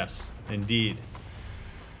 Yes, indeed.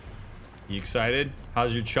 You excited?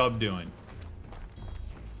 How's your chub doing?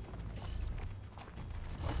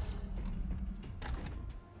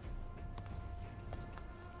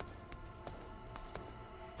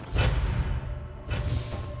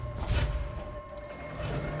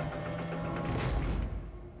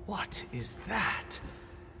 What is that?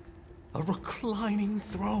 A reclining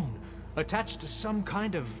throne, attached to some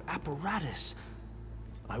kind of apparatus.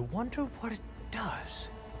 I wonder what it does.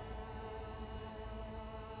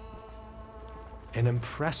 An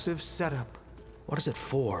impressive setup. What is it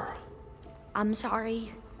for? I'm sorry,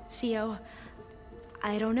 CO.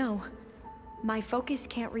 I don't know. My focus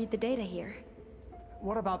can't read the data here.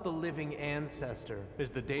 What about the living ancestor? Is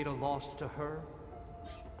the data lost to her?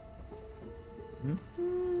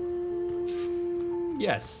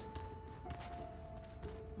 Yes.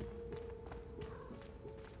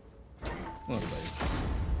 Well, buddy.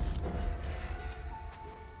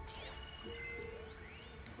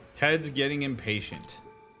 Ted's getting impatient.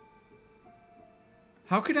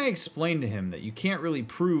 How can I explain to him that you can't really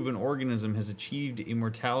prove an organism has achieved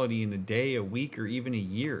immortality in a day, a week, or even a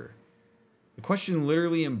year? The question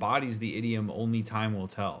literally embodies the idiom, only time will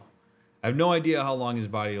tell. I have no idea how long his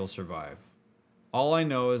body will survive. All I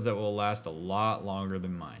know is that it will last a lot longer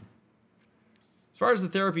than mine. As far as the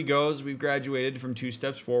therapy goes, we've graduated from 2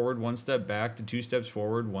 steps forward, 1 step back, to 2 steps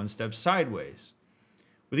forward, 1 step sideways.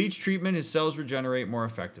 With each treatment, his cells regenerate more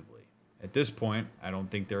effectively. At this point, I don't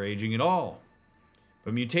think they're aging at all.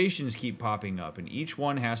 But mutations keep popping up, and each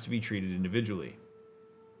one has to be treated individually.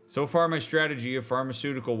 So far, my strategy of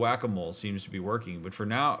pharmaceutical whack-a-mole seems to be working, but for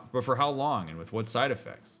how long and with what side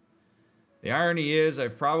effects? The irony is,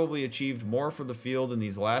 I've probably achieved more for the field in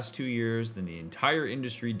these last 2 years than the entire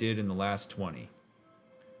industry did in the last 20.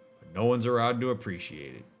 But no one's around to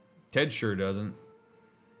appreciate it. Ted sure doesn't.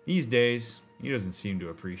 These days, he doesn't seem to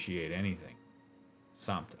appreciate anything.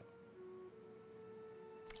 Samto.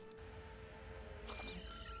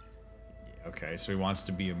 Yeah, okay, so he wants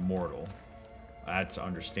to be immortal. That's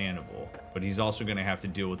understandable. But he's also going to have to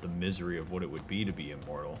deal with the misery of what it would be to be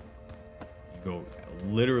immortal. You go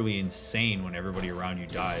literally insane when everybody around you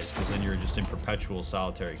dies, because then you're just in perpetual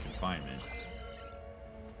solitary confinement.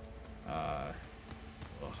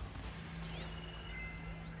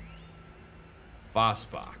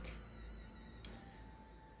 Fosbach.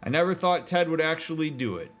 I never thought Ted would actually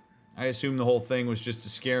do it. I assumed the whole thing was just to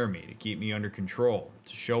scare me, to keep me under control,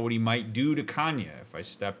 to show what he might do to Kanya if I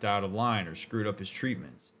stepped out of line or screwed up his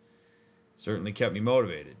treatments. Certainly kept me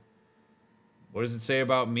motivated. What does it say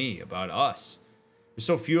about me, about us? There's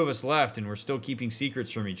so few of us left, and we're still keeping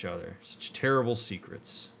secrets from each other. Such terrible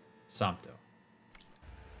secrets. Samto.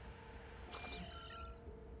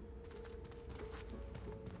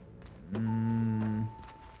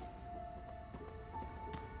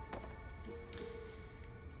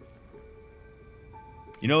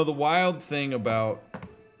 You know, the wild thing about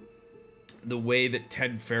the way that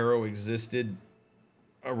Ted Farrow existed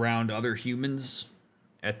around other humans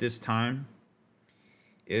at this time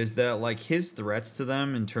is that, like, his threats to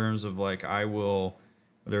them in terms of, like, I will,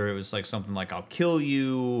 whether it was, like, something like, I'll kill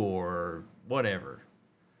you or whatever,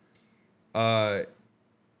 are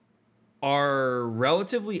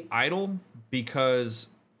relatively idle because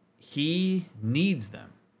he needs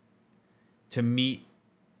them to meet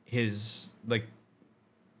his, like,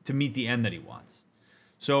 to meet the end that he wants.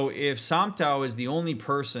 So if Somtow is the only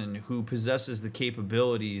person who possesses the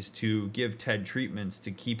capabilities to give Ted treatments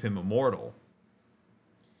to keep him immortal,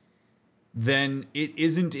 then it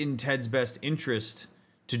isn't in Ted's best interest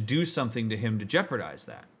to do something to him to jeopardize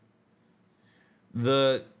that.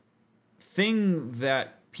 The thing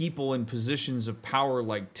that people in positions of power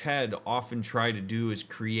like Ted often try to do is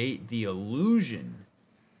create the illusion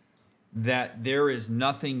that there is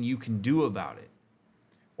nothing you can do about it,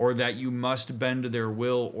 or that you must bend to their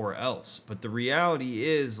will or else. But the reality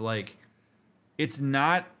is, like, it's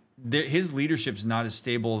not, his leadership's not as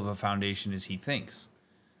stable of a foundation as he thinks.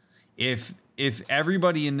 If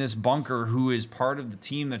everybody in this bunker who is part of the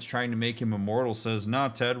team that's trying to make him immortal says, "No,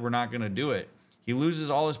 Ted, we're not going to do it," he loses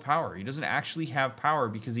all his power. He doesn't actually have power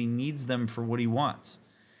because he needs them for what he wants.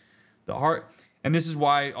 And this is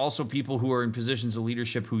why also people who are in positions of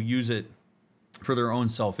leadership who use it for their own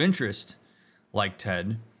self-interest, like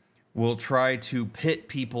Ted, will try to pit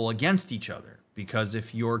people against each other. Because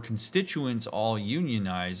if your constituents all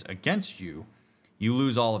unionize against you, you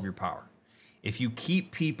lose all of your power. If you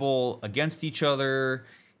keep people against each other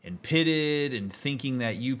and pitted and thinking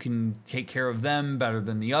that you can take care of them better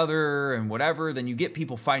than the other and whatever, then you get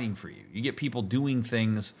people fighting for you. You get people doing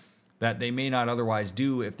things that they may not otherwise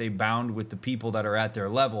do if they bound with the people that are at their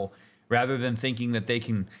level, rather than thinking that they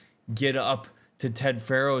can get up to Ted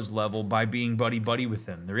Farrow's level by being buddy-buddy with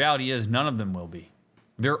him. The reality is none of them will be.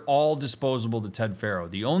 They're all disposable to Ted Farrow.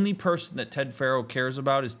 The only person that Ted Farrow cares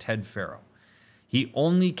about is Ted Farrow. He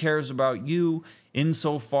only cares about you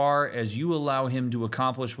insofar as you allow him to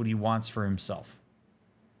accomplish what he wants for himself.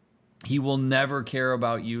 He will never care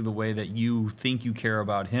about you the way that you think you care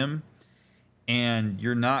about him. And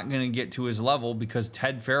you're not going to get to his level because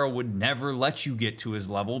Ted Farrow would never let you get to his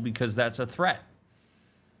level because that's a threat.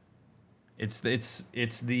 It's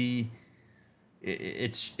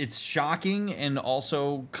shocking and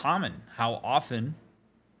also common how often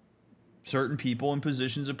certain people in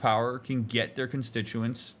positions of power can get their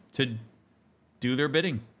constituents to do their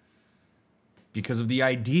bidding because of the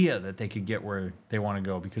idea that they could get where they want to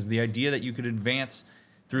go, because of the idea that you could advance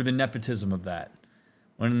through the nepotism of that.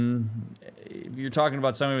 When you're talking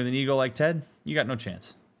about somebody with an ego like Ted, you got no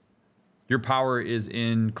chance. Your power is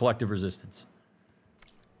in collective resistance.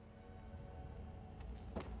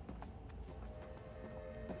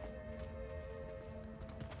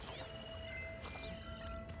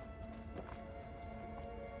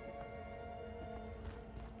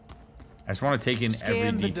 I just want to take in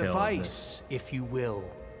every detail. Scan the device, if you will.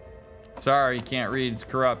 Sorry, you can't read. It's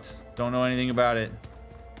corrupt. Don't know anything about it.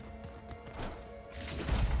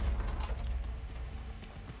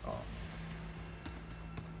 Oh.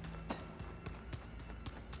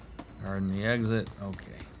 Pardon the exit.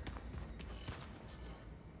 Okay.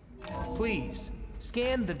 Please,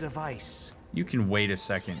 scan the device. You can wait a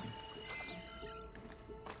second.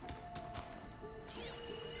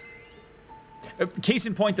 Case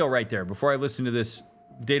in point, though, right there, before I listen to this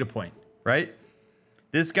data point, right?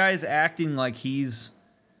 This guy's acting like he's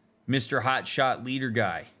Mr. Hotshot leader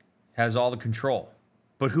guy, has all the control.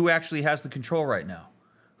 But who actually has the control right now?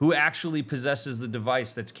 Who actually possesses the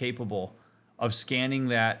device that's capable of scanning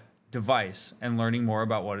that device and learning more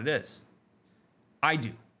about what it is? I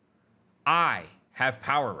do. I have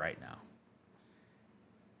power right now.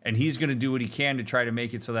 And he's going to do what he can to try to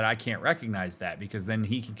make it so that I can't recognize that, because then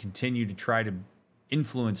he can continue to try to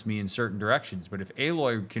influence me in certain directions. But if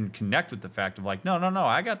Aloy can connect with the fact of like, no,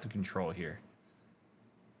 I got the control here.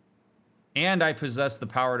 And I possess the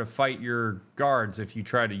power to fight your guards if you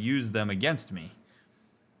try to use them against me.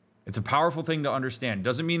 It's a powerful thing to understand.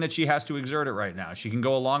 Doesn't mean that she has to exert it right now. She can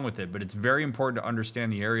go along with it, but it's very important to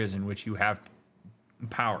understand the areas in which you have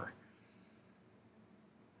power.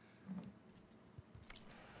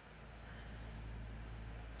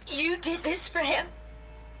 You did this for him?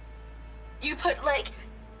 You put, like,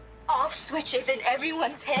 off switches in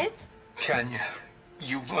everyone's heads? Kenya,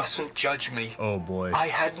 you mustn't judge me. Oh, boy. I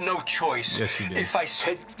had no choice. Yes, you did. If I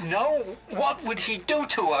said no, what would he do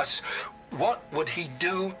to us? What would he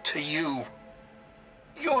do to you?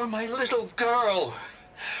 You're my little girl.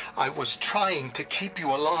 I was trying to keep you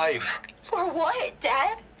alive. For what,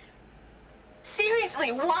 Dad?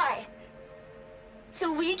 Seriously, why?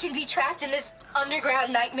 So we can be trapped in this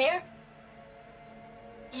underground nightmare?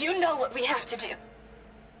 You know what we have to do.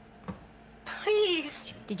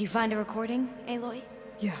 Please. Did you find a recording, Aloy?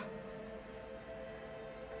 Yeah.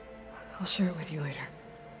 I'll share it with you later.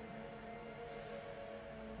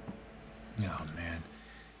 Oh, man.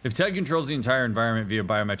 If Ted controls the entire environment via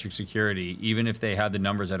biometric security, even if they had the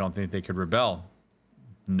numbers, I don't think they could rebel.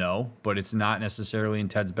 No, but it's not necessarily in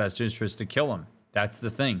Ted's best interest to kill him. That's the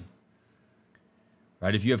thing.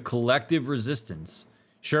 right? If you have collective resistance,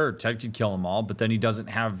 sure, Ted could kill them all, but then he doesn't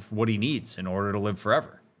have what he needs in order to live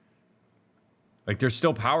forever. Like, there's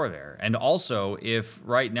still power there. And also, if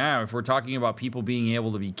right now, if we're talking about people being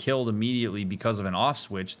able to be killed immediately because of an off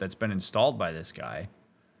switch that's been installed by this guy,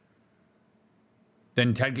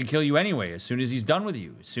 then Ted could kill you anyway as soon as he's done with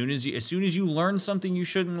you. As soon as you learn something you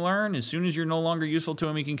shouldn't learn, as soon as you're no longer useful to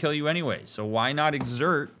him, he can kill you anyway. So why not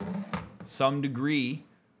exert some degree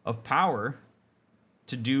of power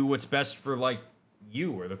to do what's best for, like,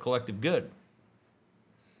 you or the collective good?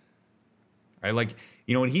 Right? Like,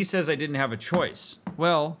 you know, when he says I didn't have a choice,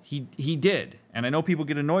 well, he did. And I know people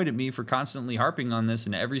get annoyed at me for constantly harping on this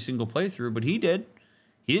in every single playthrough, but he did.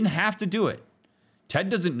 He didn't have to do it. Ted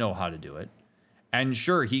doesn't know how to do it. And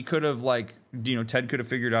sure, he could have, like, you know, Ted could have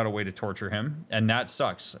figured out a way to torture him, and that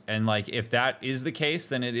sucks. And, like, if that is the case,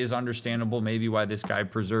 then it is understandable maybe why this guy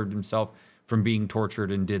preserved himself from being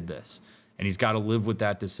tortured and did this. And he's got to live with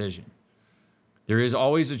that decision. There is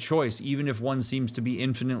always a choice, even if one seems to be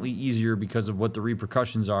infinitely easier because of what the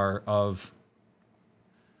repercussions are of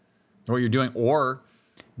what you're doing, or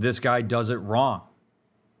this guy does it wrong.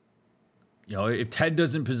 You know, if Ted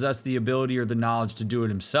doesn't possess the ability or the knowledge to do it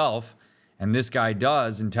himself, and this guy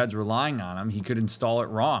does, and Ted's relying on him, he could install it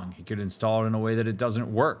wrong. He could install it in a way that it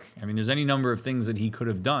doesn't work. I mean, there's any number of things that he could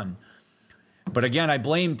have done. But again, I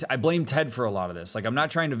blame Ted for a lot of this. Like, I'm not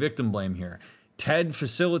trying to victim blame here. Ted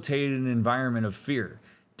facilitated an environment of fear.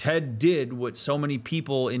 Ted did what so many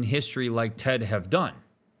people in history like Ted have done,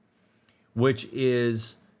 which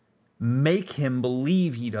is make him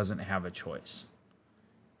believe he doesn't have a choice,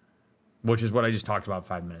 which is what I just talked about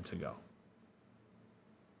 5 minutes ago.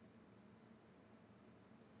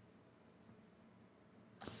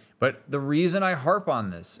 But the reason I harp on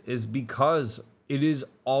this is because it is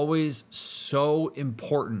always so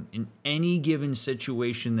important in any given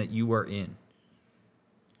situation that you are in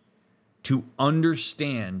to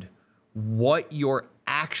understand what your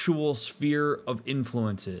actual sphere of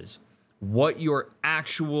influence is, what your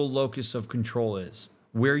actual locus of control is,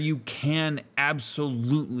 where you can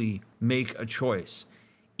absolutely make a choice,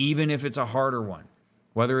 even if it's a harder one,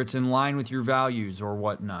 whether it's in line with your values or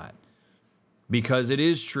whatnot. Because it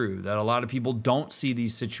is true that a lot of people don't see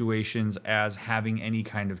these situations as having any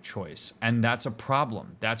kind of choice. And that's a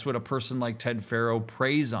problem. That's what a person like Ted Faro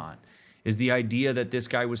preys on, is the idea that this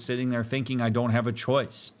guy was sitting there thinking, I don't have a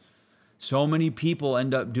choice. So many people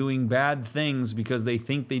end up doing bad things because they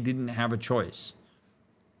think they didn't have a choice.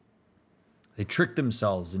 They trick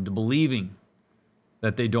themselves into believing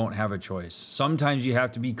that they don't have a choice. Sometimes you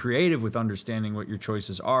have to be creative with understanding what your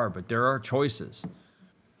choices are, but there are choices.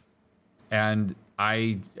 And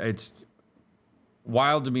it's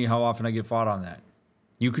wild to me how often I get fought on that.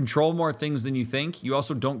 You control more things than you think. You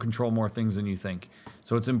also don't control more things than you think.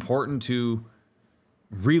 So it's important to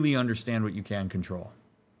really understand what you can control.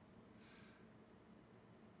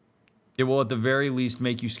 It will at the very least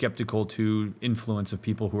make you skeptical to influence of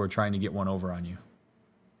people who are trying to get one over on you.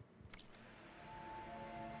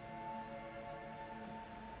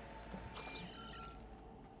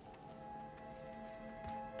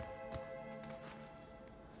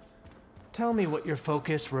 Tell me what your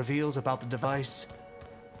focus reveals about the device.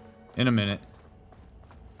 In a minute.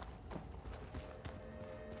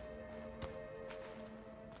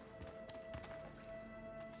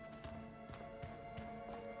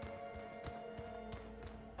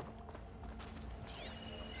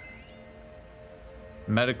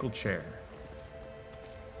 Medical chair.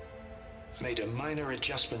 Made a minor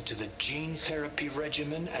adjustment to the gene therapy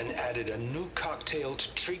regimen and added a new cocktail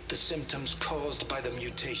to treat the symptoms caused by the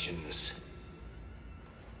mutations.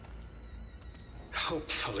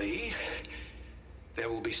 Hopefully, there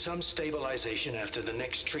will be some stabilization after the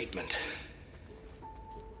next treatment.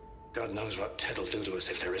 God knows what Ted will do to us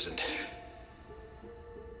if there isn't.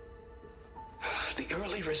 The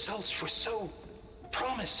early results were so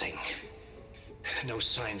promising. No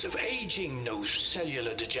signs of aging, no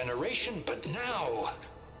cellular degeneration, but now...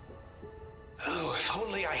 Oh, if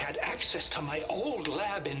only I had access to my old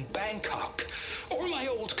lab in Bangkok, or my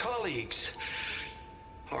old colleagues,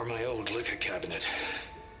 or my old liquor cabinet.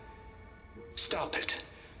 Stop it.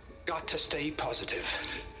 Got to stay positive.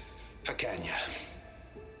 For Kenya.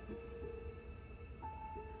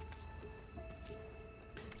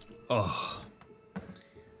 Oh.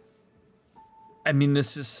 I mean,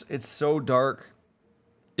 it's so dark.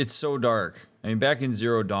 It's so dark. I mean, back in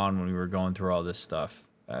Zero Dawn when we were going through all this stuff,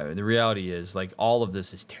 the reality is, like, all of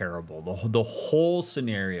this is terrible. The whole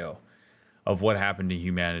scenario of what happened to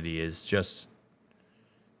humanity is just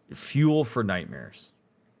fuel for nightmares.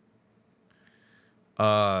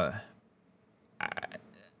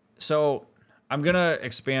 So I'm going to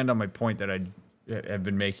expand on my point that I have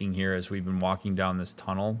been making here as we've been walking down this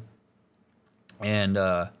tunnel. And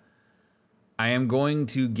I am going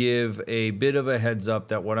to give a bit of a heads up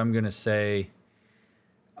that what I'm going to say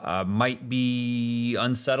might be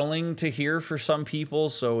unsettling to hear for some people.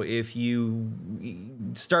 So if you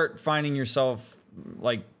start finding yourself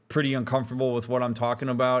like pretty uncomfortable with what I'm talking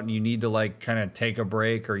about and you need to like kind of take a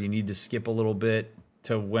break or you need to skip a little bit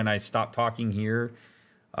to when I stop talking here,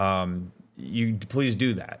 you please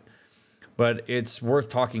do that. But it's worth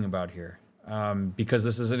talking about here because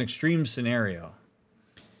this is an extreme scenario.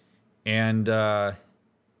 And,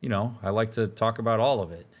 you know, I like to talk about all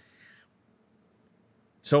of it.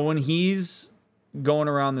 So when he's going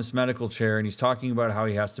around this medical chair and he's talking about how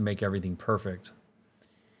he has to make everything perfect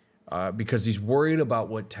because he's worried about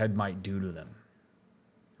what Ted might do to them,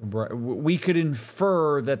 we could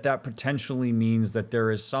infer that that potentially means that there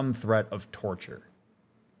is some threat of torture.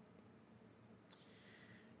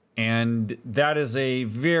 And that is a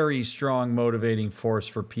very strong motivating force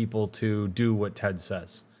for people to do what Ted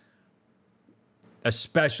says.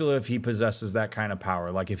 Especially if he possesses that kind of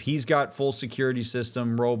power. Like if he's got full security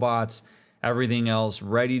system, robots, everything else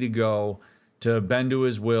ready to go to bend to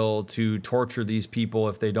his will to torture these people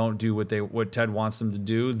if they don't do what Ted wants them to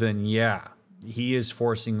do, then yeah, he is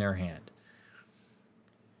forcing their hand.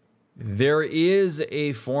 There is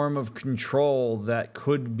a form of control that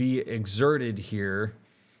could be exerted here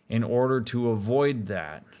in order to avoid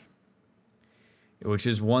that, which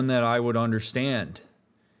is one that I would understand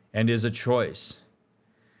and is a choice,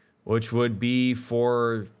 which would be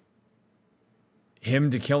for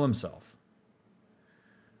him to kill himself.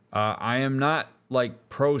 I am not like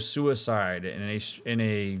pro-suicide in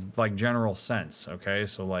a like general sense, okay?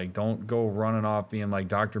 So like don't go running off being like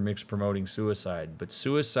DrMick's promoting suicide, but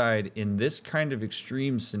suicide in this kind of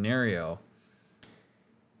extreme scenario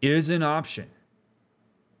is an option.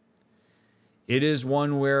 It is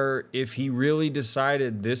one where if he really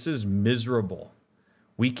decided this is miserable,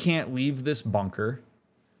 we can't leave this bunker.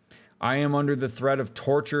 I am under the threat of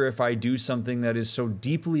torture if I do something that is so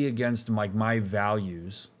deeply against my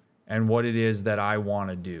values and what it is that I want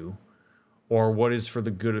to do or what is for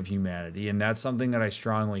the good of humanity. And that's something that I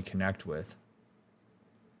strongly connect with.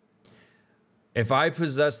 If I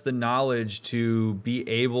possess the knowledge to be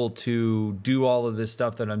able to do all of this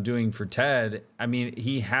stuff that I'm doing for Ted, I mean,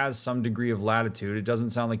 he has some degree of latitude. It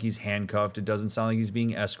doesn't sound like he's handcuffed. It doesn't sound like he's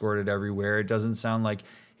being escorted everywhere. It doesn't sound like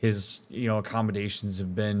his, accommodations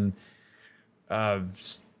have been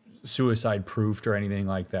suicide proofed or anything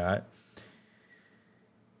like that.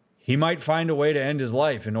 He might find a way to end his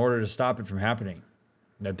life in order to stop it from happening.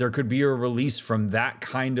 That there could be a release from that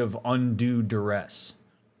kind of undue duress.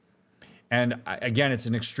 And again, it's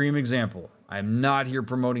an extreme example. I'm not here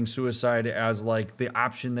promoting suicide as like the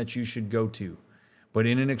option that you should go to. But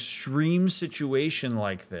in an extreme situation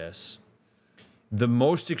like this, the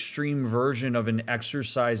most extreme version of an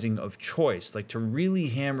exercising of choice, like to really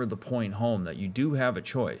hammer the point home that you do have a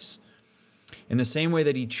choice. In the same way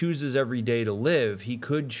that he chooses every day to live, he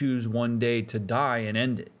could choose one day to die and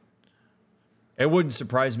end it. It wouldn't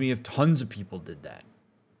surprise me if tons of people did that.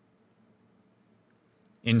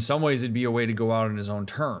 In some ways, it'd be a way to go out on his own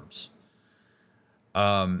terms.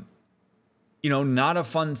 Not a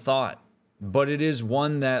fun thought, but it is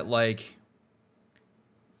one that like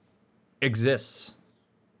exists.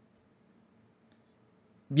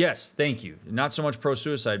 Yes, thank you. Not so much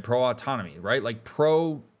pro-suicide, pro-autonomy, right? Like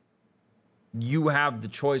you have the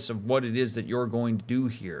choice of what it is that you're going to do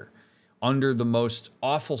here under the most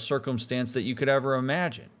awful circumstance that you could ever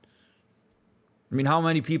imagine. I mean, how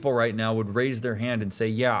many people right now would raise their hand and say,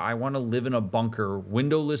 yeah, I want to live in a bunker,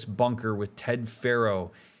 windowless bunker with Ted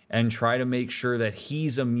Farrow and try to make sure that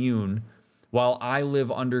he's immune while I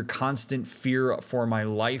live under constant fear for my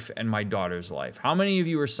life and my daughter's life? How many of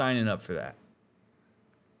you are signing up for that?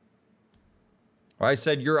 Well, I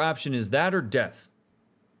said your option is that or death.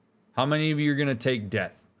 How many of you are going to take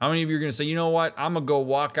death? How many of you are going to say, you know what, I'm going to go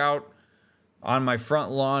walk out on my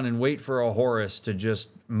front lawn and wait for a Horus to just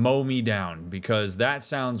mow me down, because that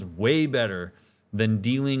sounds way better than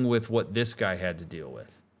dealing with what this guy had to deal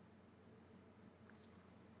with.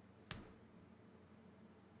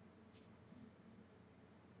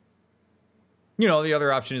 The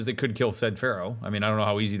other option is they could kill Ted Farrow. I mean, I don't know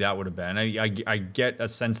how easy that would have been. I get a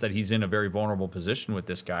sense that he's in a very vulnerable position with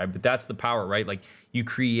this guy, but that's the power, right? Like, you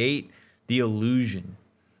create the illusion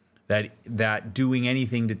that doing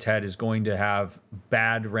anything to Ted is going to have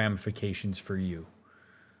bad ramifications for you.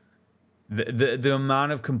 The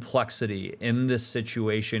amount of complexity in this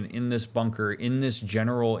situation, in this bunker, in this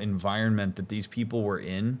general environment that these people were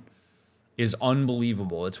in is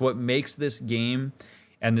unbelievable. It's what makes this game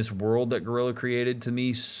and this world that Guerrilla created to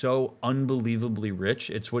me so unbelievably rich.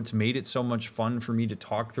 It's what's made it so much fun for me to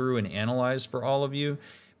talk through and analyze for all of you,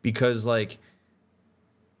 because like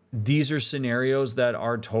these are scenarios that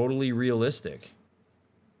are totally realistic.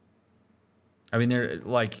 I mean, they're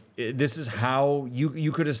like, this is how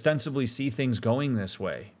you could ostensibly see things going this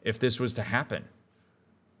way if this was to happen.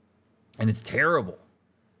 And it's terrible.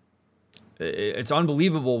 It's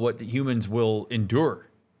unbelievable what the humans will endure.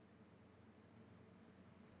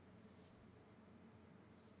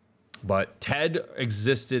 But Ted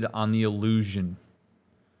existed on the illusion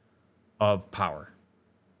of power.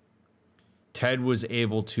 Ted was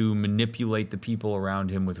able to manipulate the people around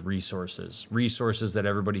him with resources that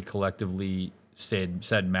everybody collectively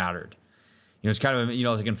said mattered. You know, it's kind of, you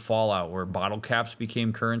know, like in Fallout where bottle caps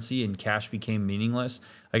became currency and cash became meaningless.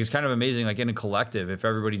 Like, it's kind of amazing, like in a collective, if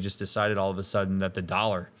everybody just decided all of a sudden that the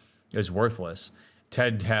dollar is worthless.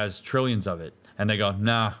 Ted has trillions of it. And they go,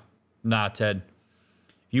 nah, Ted.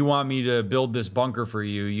 You want me to build this bunker for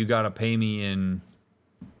you, you got to pay me in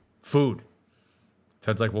food.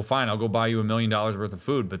 Ted's like, well, fine, I'll go buy you $1 million worth of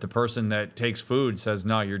food. But the person that takes food says,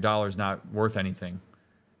 no, your dollar's not worth anything.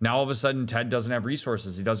 Now, all of a sudden, Ted doesn't have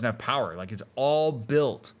resources. He doesn't have power. Like, it's all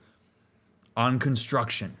built on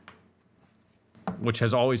construction, which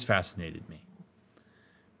has always fascinated me.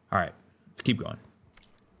 All right, let's keep going.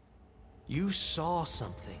 You saw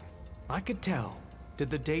something. I could tell. Did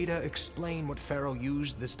the data explain what Pharaoh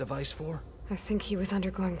used this device for? I think he was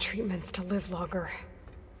undergoing treatments to live longer.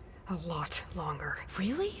 A lot longer.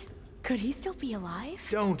 Really? Could he still be alive?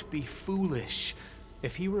 Don't be foolish.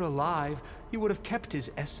 If he were alive, he would have kept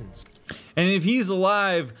his essence. And if he's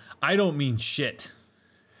alive, I don't mean shit.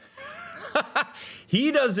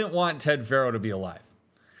 He doesn't want Ted Pharaoh to be alive.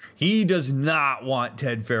 He does not want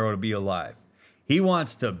Ted Pharaoh to be alive. He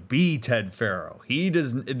wants to be Ted Pharaoh. He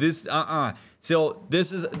doesn't, So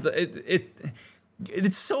this is,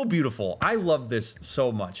 it's so beautiful. I love this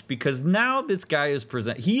so much because now this guy is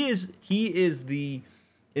he is the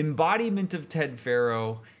embodiment of Ted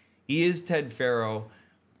Pharaoh. He is Ted Pharaoh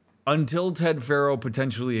until Ted Pharaoh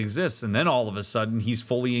potentially exists. And then all of a sudden he's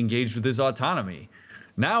fully engaged with his autonomy.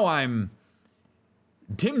 Now I'm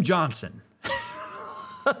Tim Johnson,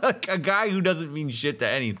 a guy who doesn't mean shit to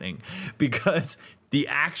anything because the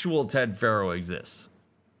actual Ted Pharaoh exists.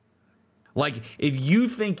 Like, if you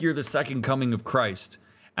think you're the second coming of Christ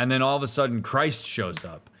and then all of a sudden Christ shows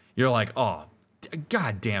up, you're like, oh,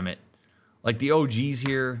 God damn it. Like, the OG's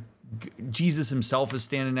here. Jesus himself is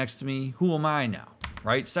standing next to me. Who am I now?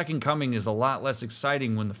 Right? Second coming is a lot less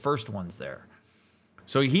exciting when the first one's there.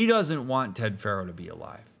 So he doesn't want Ted Pharaoh to be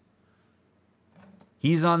alive.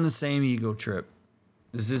 He's on the same ego trip.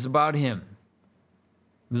 This is about him.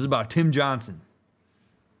 This is about Tim Johnson.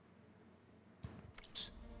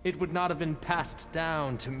 It would not have been passed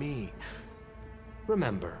down to me.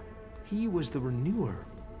 Remember, he was the renewer.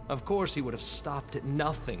 Of course, he would have stopped at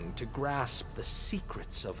nothing to grasp the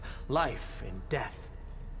secrets of life and death,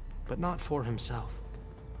 but not for himself.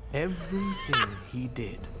 Everything he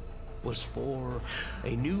did was for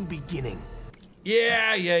a new beginning.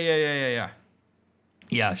 Yeah.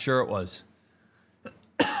 Yeah, sure it was.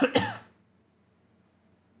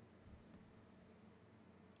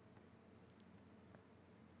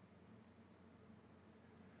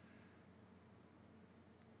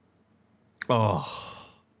 Oh.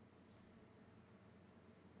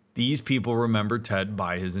 These people remember Ted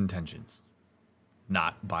by his intentions,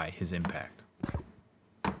 not by his impact.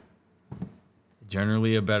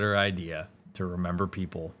 Generally a better idea to remember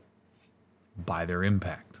people by their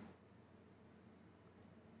impact.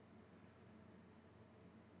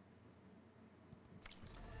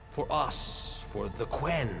 For us, for the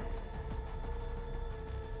Quen,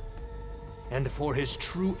 and for his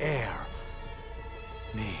true heir,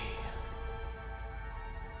 me.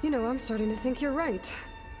 You know, I'm starting to think you're right.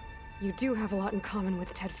 You do have a lot in common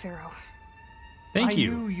with Ted Pharaoh. Thank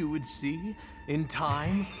you. I knew you would see in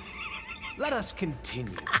time. Let us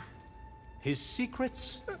continue. His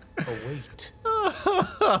secrets await.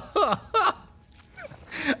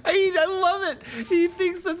 I love it. He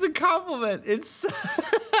thinks that's a compliment. It's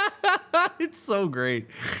it's so great.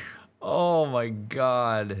 Oh my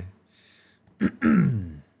God.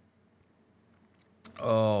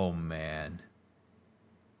 Oh man.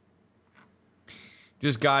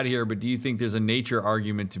 Just got here, but do you think there's a nature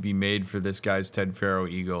argument to be made for this guy's Ted Pharaoh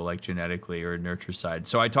ego, like genetically or nurture side?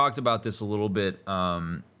 So I talked about this a little bit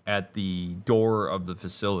at the door of the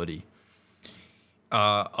facility.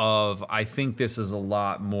 I think this is a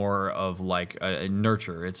lot more of like a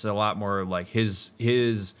nurture. It's a lot more like his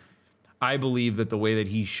I believe that the way that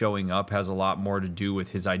he's showing up has a lot more to do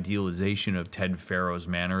with his idealization of Ted Farrow's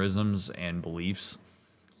mannerisms and beliefs.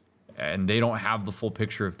 And they don't have the full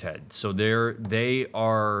picture of Ted. So they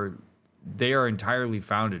are entirely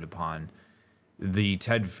founded upon the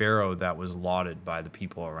Ted Farrow that was lauded by the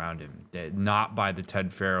people around him, not by the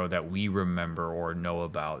Ted Farrow that we remember or know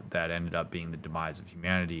about that ended up being the demise of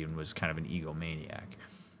humanity and was kind of an egomaniac.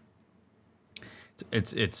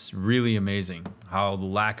 It's really amazing how the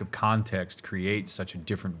lack of context creates such a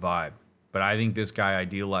different vibe. But I think this guy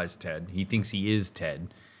idealized Ted. He thinks he is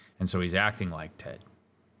Ted, and so he's acting like Ted.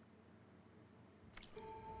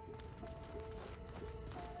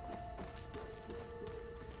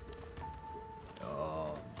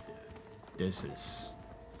 Oh, this is...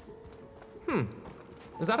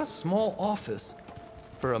 Is that a small office?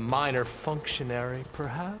 For a minor functionary,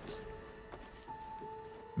 perhaps?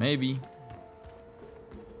 Maybe.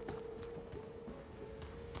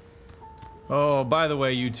 Oh, by the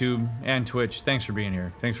way, YouTube and Twitch, thanks for being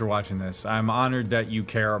here. Thanks for watching this. I'm honored that you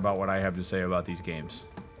care about what I have to say about these games.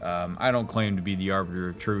 I don't claim to be the arbiter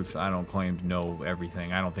of truth. I don't claim to know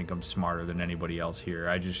everything. I don't think I'm smarter than anybody else here.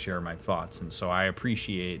 I just share my thoughts, and so I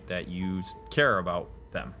appreciate that you care about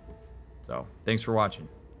them. So, thanks for watching.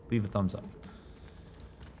 Leave a thumbs up.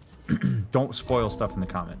 Don't spoil stuff in the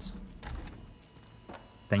comments.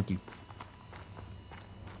 Thank you.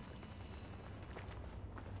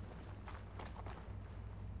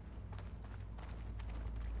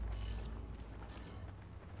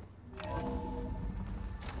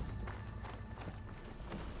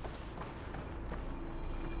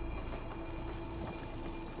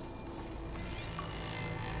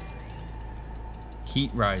 Heat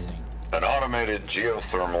rising. An automated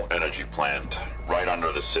geothermal energy plant right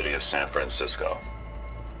under the city of San Francisco.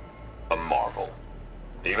 A marvel.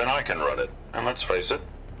 Even I can run it, and let's face it,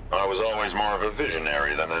 I was always more of a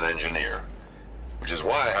visionary than an engineer, which is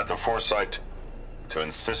why I had the foresight to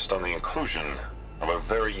insist on the inclusion of a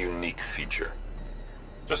very unique feature,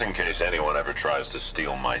 just in case anyone ever tries to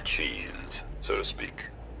steal my cheese, so to speak.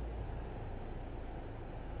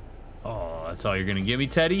 Oh, that's all you're gonna give me,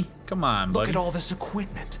 Teddy? Come on, buddy. Look at all this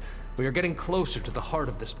equipment. We are getting closer to the heart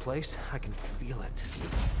of this place. I can feel it.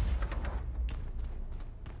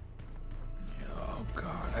 Oh,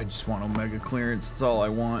 God. I just want Omega clearance. That's all I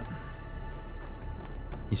want.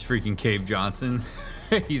 He's freaking Cave Johnson.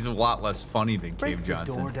 He's a lot less funny than Cave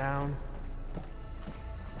Johnson. Break the door down.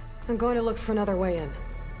 I'm going to look for another way in.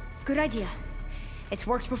 Good idea. It's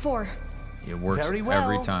worked before. It works Very well.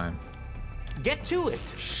 every time. Get to it.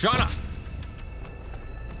 Shut up!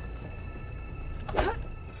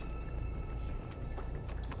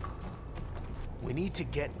 We need to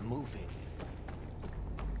get moving.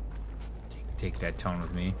 Take that tone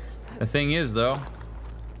with me. The thing is, though,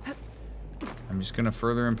 I'm just gonna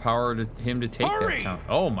further empower him to take that tone.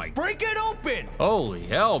 Oh my! Break it open! Holy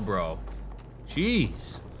hell, bro!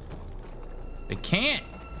 Jeez, they can't.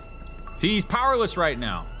 See, he's powerless right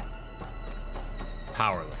now.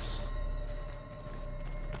 Powerless.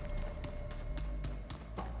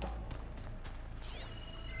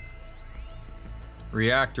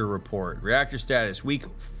 Reactor report. Reactor status. Weak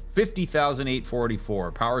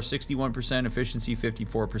 50,844. Power 61%. Efficiency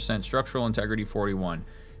 54%. Structural integrity 41.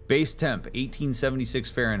 Base temp 1876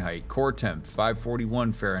 Fahrenheit. Core temp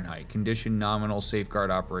 541 Fahrenheit. Condition nominal.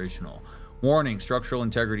 Safeguard operational. Warning. Structural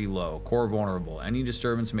integrity low. Core vulnerable. Any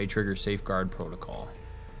disturbance may trigger safeguard protocol.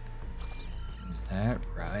 Is that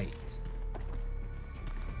right?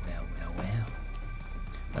 Well, well, well.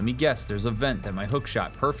 Let me guess. There's a vent that my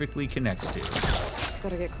hookshot perfectly connects to.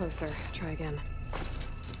 Better get closer. Try again.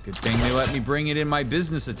 Good thing they let me bring it in my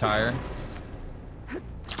business attire.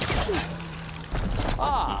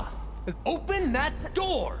 Ah! Open that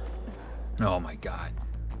door! Oh my God.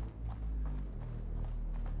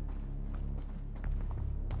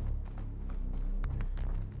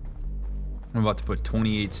 I'm about to put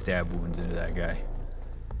 28 stab wounds into that guy.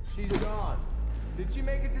 She's gone. Did she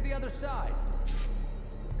make it to the other side?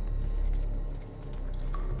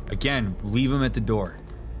 Again, leave him at the door.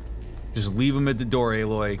 Just leave him at the door,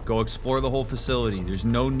 Aloy. Go explore the whole facility. There's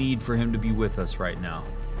no need for him to be with us right now.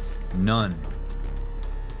 None.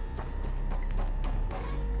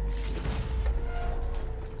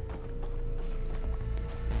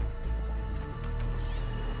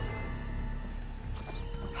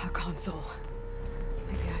 A console.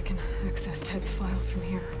 Maybe I can access Ted's files from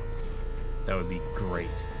here. That would be great.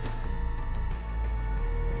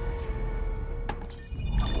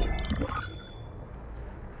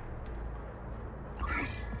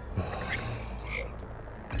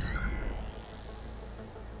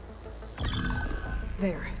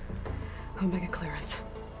 There. Omega clearance.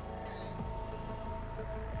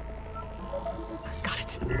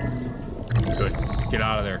 Good. Get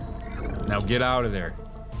out of there. Now get out of there.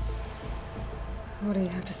 What do you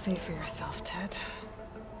have to say for yourself, Ted?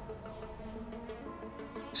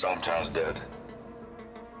 Sometimes dead.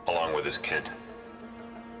 Along with his kid.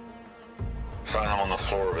 Found him on the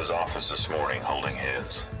floor of his office this morning, holding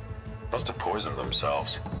hands. Must have poisoned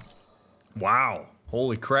themselves. Wow.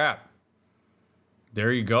 Holy crap.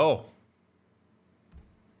 There you go.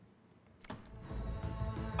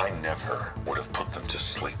 I never would have put them to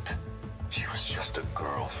sleep. She was just a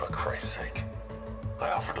girl, for Christ's sake. I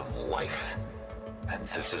offered them life, and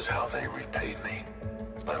this is how they repaid me,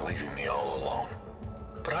 by leaving me all alone.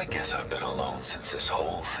 But I guess I've been alone since this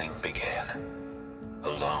whole thing began.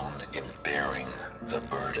 Alone in bearing the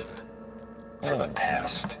burden. For the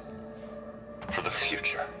past. For the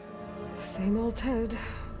future. Same old Ted.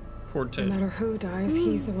 Poor Ted. No matter who dies,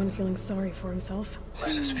 he's the one feeling sorry for himself.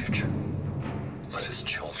 Less his future. Less his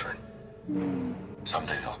children.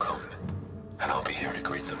 Someday they'll come, and I'll be here to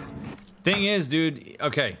greet them. Thing is, dude,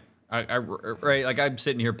 okay. Right, like I'm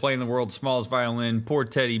sitting here playing the world's smallest violin. Poor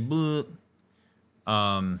Teddy. Blah.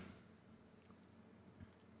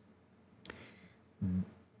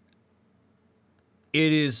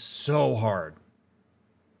 It is so hard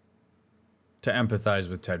to empathize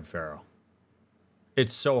with Ted Faro.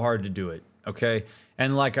 It's so hard to do it, okay?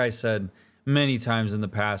 And like I said many times in the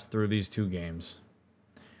past through these two games,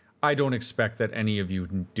 I don't expect that any of you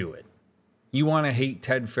do it. You want to hate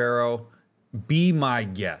Ted Faro? Be my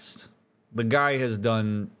guest. The guy has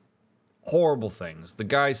done horrible things. The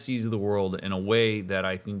guy sees the world in a way that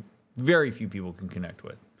I think very few people can connect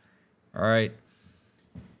with. All right?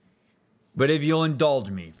 But if you'll indulge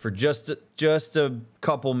me for just a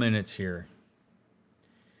couple minutes here,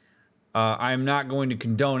 I'm not going to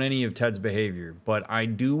condone any of Ted's behavior, but I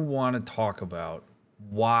do want to talk about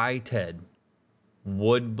why Ted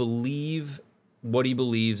would believe what he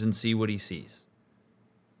believes and see what he sees.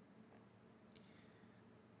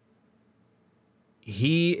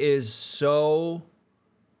 He is so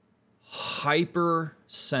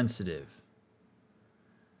hypersensitive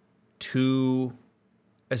to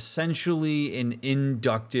essentially an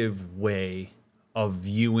inductive way of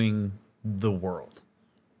viewing the world,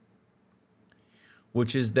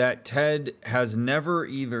 which is that Ted has never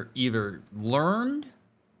either learned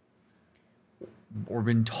or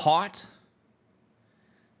been taught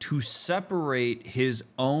to separate his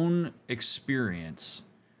own experience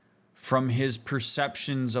from his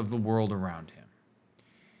perceptions of the world around him.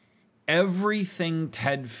 Everything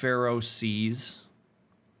Ted Faro sees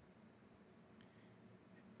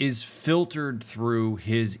is filtered through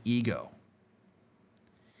his ego.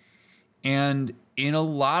 And in a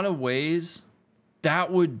lot of ways,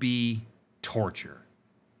 that would be torture.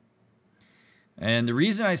 And the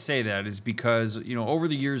reason I say that is because, you know, over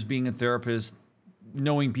the years being a therapist,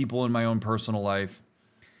 knowing people in my own personal life,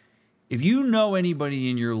 if you know anybody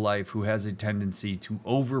in your life who has a tendency to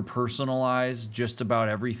over-personalize just about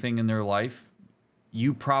everything in their life,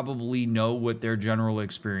 you probably know what their general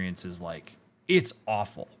experience is like. It's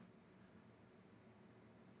awful.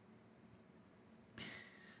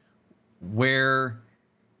 Where,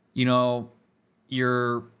 you know,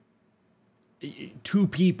 you're two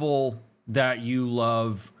people that you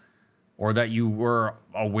love or that you were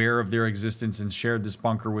aware of their existence and shared this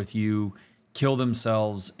bunker with you kill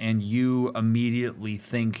themselves, and you immediately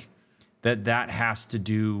think that that has to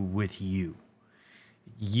do with you.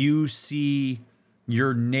 You see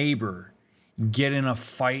your neighbor get in a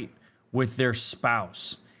fight with their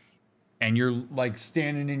spouse, and you're like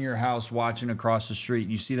standing in your house watching across the street.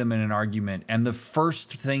 You see them in an argument, and the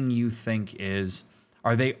first thing you think is,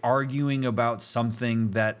 are they arguing about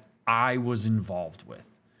something that I was involved with?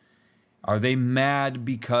 Are they mad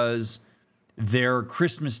because their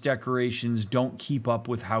Christmas decorations don't keep up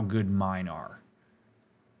with how good mine are?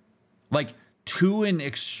 Like, to an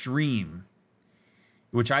extreme,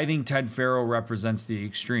 which I think Ted Faro represents the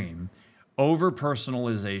extreme,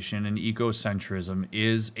 over-personalization and egocentrism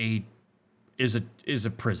is a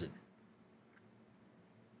prison.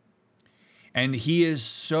 And he is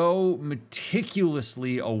so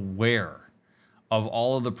meticulously aware of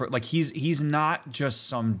all of the, like, he's not just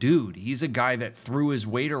some dude. He's a guy that threw his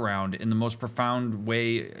weight around in the most profound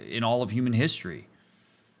way in all of human history.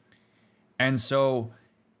 And so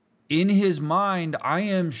in his mind, I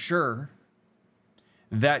am sure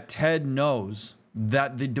that Ted knows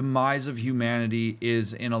that the demise of humanity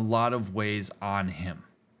is in a lot of ways on him.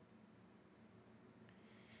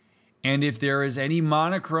 And if there is any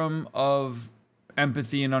monicum of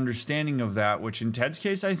empathy and understanding of that, which in Ted's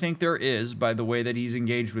case, I think there is by the way that he's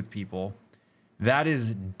engaged with people, that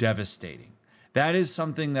is devastating. That is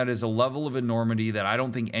something that is a level of enormity that I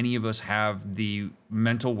don't think any of us have the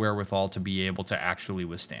mental wherewithal to be able to actually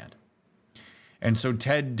withstand. And so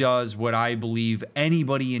Ted does what I believe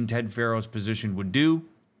anybody in Ted Faro's position would do,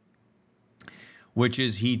 which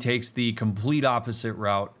is he takes the complete opposite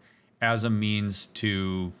route as a means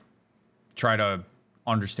to try to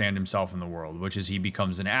understand himself in the world, which is he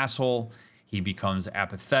becomes an asshole, he becomes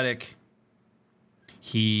apathetic,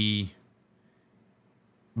 he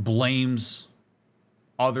blames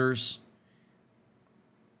others,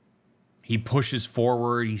 he pushes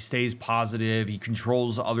forward, he stays positive, he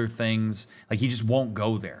controls other things. Like, he just won't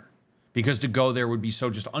go there, because to go there would be so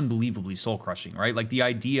just unbelievably soul crushing, right? Like the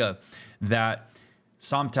idea that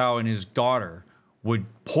Samtao and his daughter would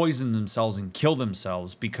poison themselves and kill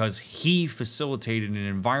themselves because he facilitated an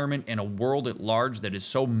environment and a world at large that is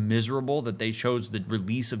so miserable that they chose the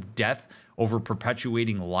release of death over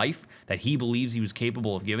perpetuating life that he believes he was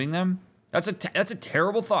capable of giving them. That's a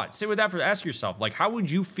terrible thought. Sit with that for, ask yourself, like, how would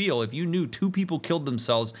you feel if you knew 2 people killed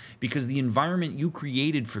themselves because the environment you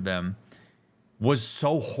created for them was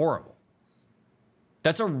so horrible?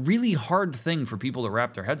 That's a really hard thing for people to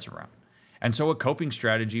wrap their heads around. And so a coping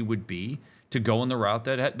strategy would be to go in the route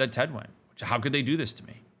that Ted went. How could they do this to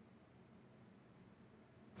me?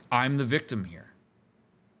 I'm the victim here.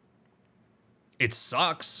 It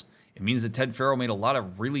sucks. It means that Ted Faro made a lot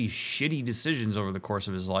of really shitty decisions over the course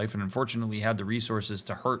of his life, and unfortunately had the resources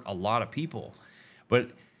to hurt a lot of people. But,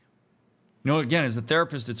 you know, again, as a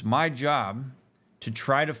therapist, it's my job to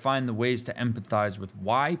try to find the ways to empathize with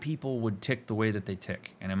why people would tick the way that they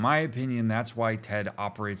tick. And in my opinion, that's why Ted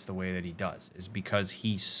operates the way that he does, is because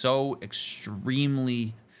he so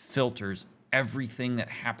extremely filters everything that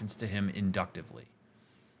happens to him inductively.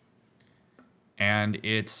 And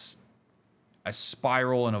it's a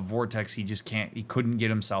spiral and a vortex he couldn't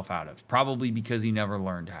get himself out of, probably because he never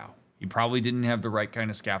learned how. He probably didn't have the right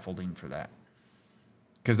kind of scaffolding for that,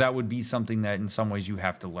 because that would be something that in some ways you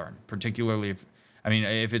have to learn, particularly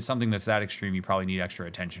if it's something that's that extreme, you probably need extra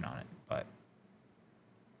attention on it. But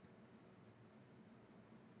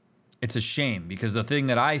it's a shame, because the thing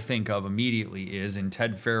that I think of immediately is in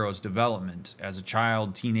Ted Faro's development as a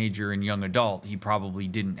child, teenager, and young adult, he probably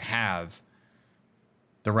didn't have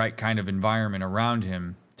the right kind of environment around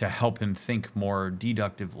him to help him think more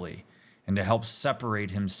deductively and to help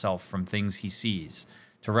separate himself from things he sees,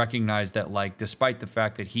 to recognize that, like, despite the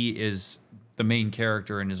fact that he is the main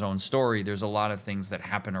character in his own story, there's a lot of things that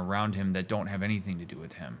happen around him that don't have anything to do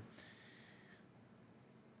with him.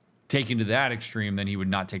 Taken to that extreme, then he would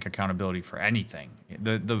not take accountability for anything.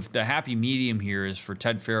 The happy medium here is for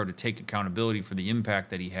Ted Faro to take accountability for the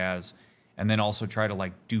impact that he has, and then also try to,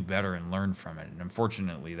 like, do better and learn from it. And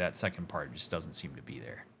unfortunately, that second part just doesn't seem to be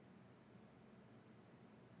there.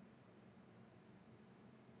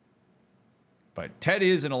 But Ted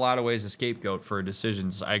is, in a lot of ways, a scapegoat for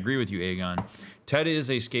decisions. I agree with you, Aegon. Ted is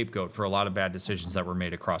a scapegoat for a lot of bad decisions that were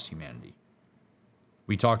made across humanity.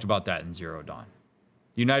 We talked about that in Zero Dawn.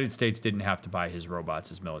 The United States didn't have to buy his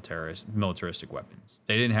robots as militaristic weapons.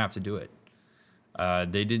 They didn't have to do it.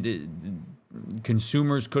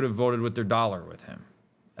 Consumers could have voted with their dollar with him.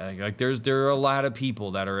 There are a lot of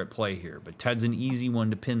people that are at play here, but Ted's an easy one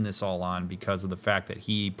to pin this all on because of the fact that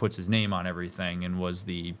he puts his name on everything and was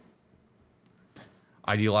the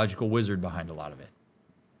ideological wizard behind a lot of it.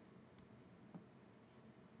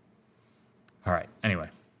 All right. Anyway,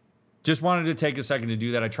 just wanted to take a second to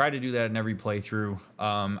do that. I try to do that in every playthrough.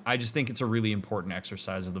 I just think it's a really important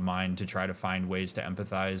exercise of the mind to try to find ways to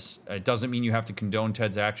empathize. It doesn't mean you have to condone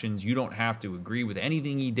Ted's actions. You don't have to agree with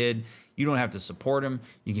anything he did. You don't have to support him.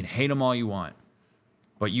 You can hate him all you want.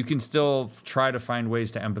 But you can still try to find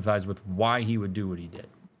ways to empathize with why he would do what he did.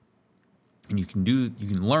 And you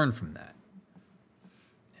can learn from that.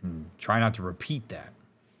 And try not to repeat that.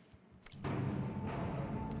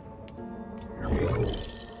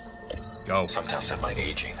 Go. Sometimes said my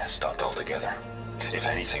aging has stopped altogether. If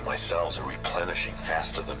anything, my cells are replenishing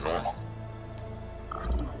faster than normal.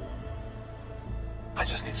 I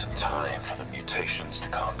just need some time for the mutations to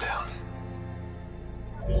calm down.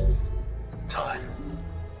 Time.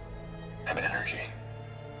 And energy.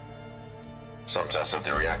 Sometimes said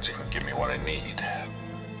the reactor can give me what I need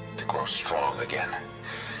to grow strong again.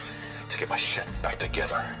 To get my shit back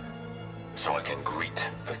together. So I can greet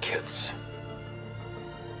the kids.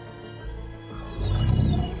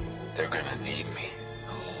 They're gonna need me.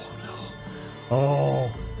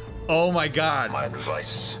 Oh, oh my God. My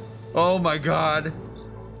advice. Oh my God.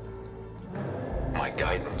 My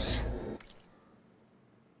guidance.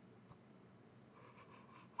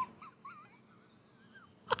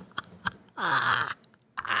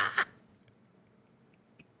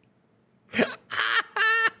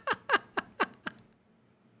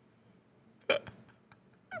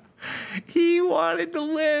 wanted to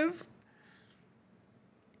live.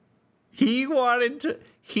 He wanted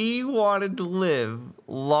to live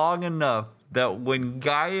long enough that when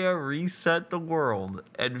Gaia reset the world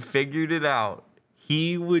and figured it out,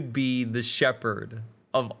 he would be the shepherd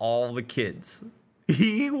of all the kids.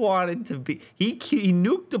 He wanted to be, he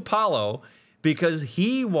nuked Apollo because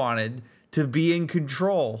he wanted to be in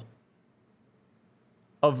control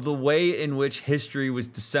of the way in which history was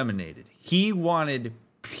disseminated. He wanted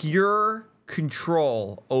pure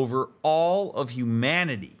control over all of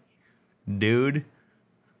humanity, dude.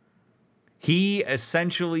 He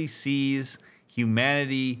essentially sees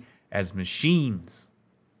humanity as machines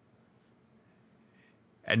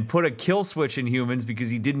and put a kill switch in humans because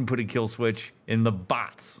he didn't put a kill switch in the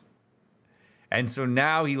bots. And so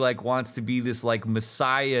now he like wants to be this like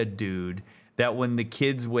messiah dude that when the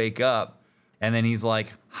kids wake up and then he's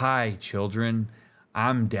like, "Hi children,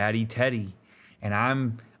 I'm Daddy Teddy and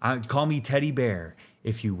I'm call me Teddy Bear,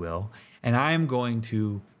 if you will, and I'm going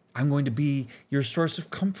to be your source of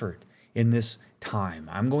comfort in this time.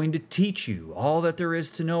 I'm going to teach you all that there is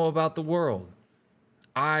to know about the world.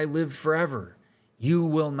 I live forever. You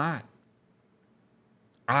will not.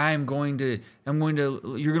 You're going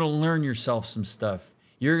to learn yourself some stuff.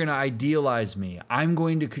 You're going to idealize me. I'm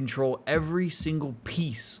going to control every single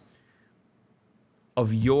piece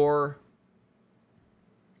of your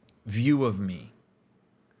view of me."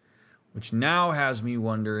 Which now has me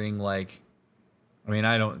wondering, like, I mean,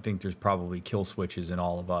 I don't think there's probably kill switches in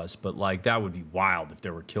all of us, but like that would be wild if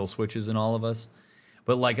there were kill switches in all of us.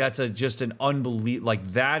 But like that's just an unbelievable, like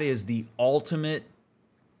that is the ultimate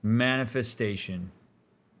manifestation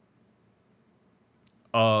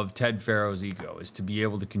of Ted Farrow's ego, is to be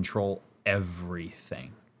able to control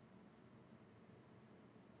everything.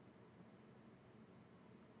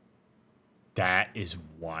 That is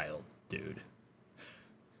wild, dude.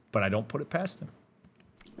 But I don't put it past him.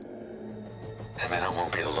 And then I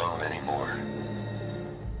won't be alone anymore.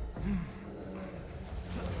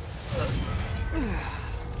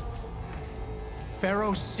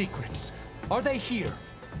 Pharaoh's secrets. Are they here?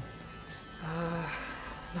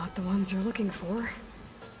 Not the ones you're looking for.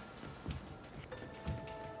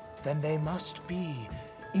 Then they must be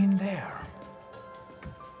in there.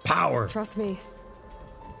 Power. Trust me.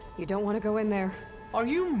 You don't want to go in there. Are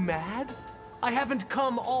you mad? I haven't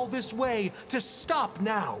come all this way to stop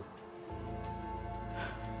now.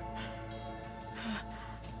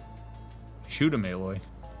 Shoot him, Aloy.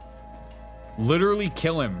 Literally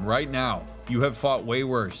kill him right now. You have fought way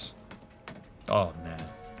worse. Oh, man.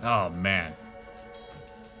 Oh, man.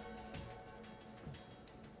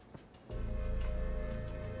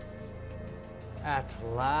 At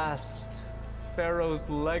last, Pharaoh's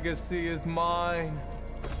legacy is mine.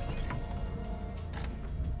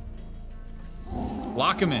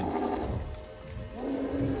 Lock him in.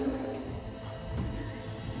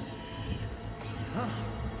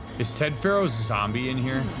 Is Ted Farrow's zombie in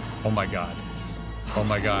here? Oh my god. Oh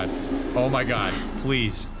my god. Oh my god.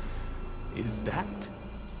 Please. Is that?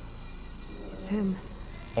 It's him.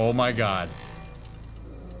 Oh my god.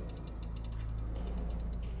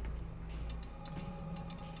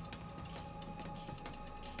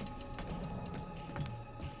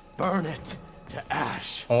 Burn it to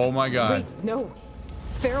ash. Oh my god. Wait, no.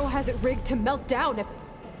 Pharaoh has it rigged to melt down if...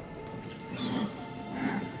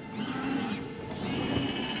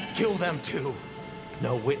 Kill them too.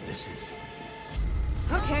 No witnesses.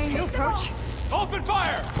 Okay, new approach. Open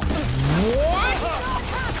fire!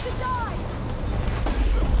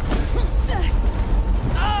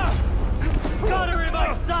 Got her in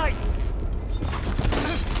my sight!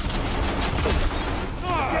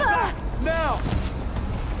 Now!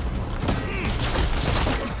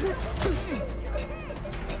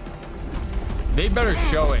 They better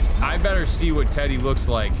show it. I better see what Teddy looks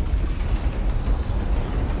like.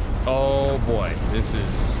 Oh boy, this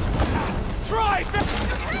is... Try!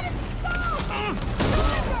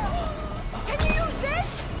 Can you use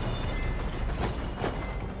this?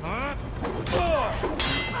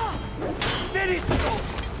 Steady!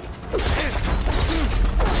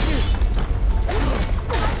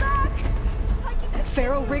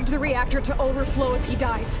 Pharaoh rigged the reactor to overflow if he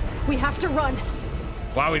dies. We have to run.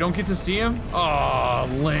 Wow, we don't get to see him? Oh,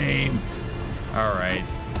 lame. All right.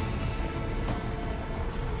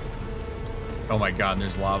 Oh my god, and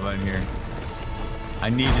there's lava in here. I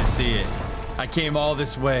need to see it. I came all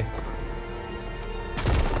this way.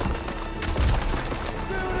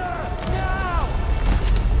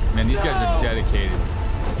 Man, these guys are dedicated.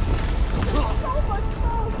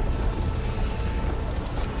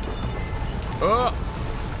 Oh!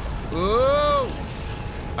 Oh!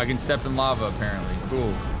 I can step in lava, apparently.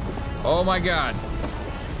 Cool. Oh my god.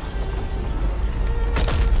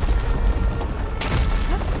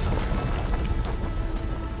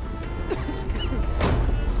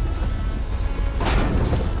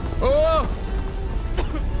 Oh!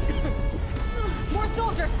 More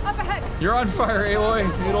soldiers up ahead. You're on fire, Aloy.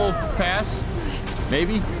 It'll pass.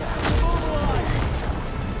 Maybe.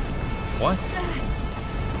 What?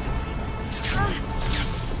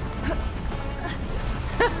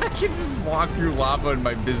 I can just walk through lava in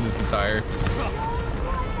my business attire.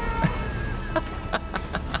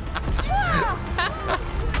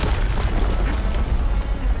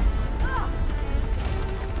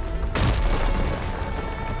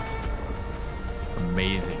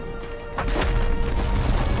 Amazing.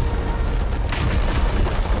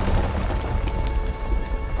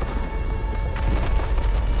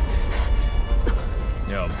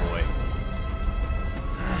 Oh boy.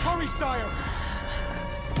 Hurry, sire!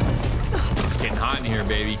 It's getting hot in here,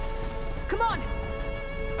 baby. Come on.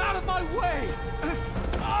 Out of my way!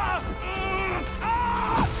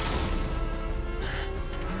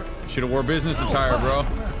 Should have wore business attire, bro.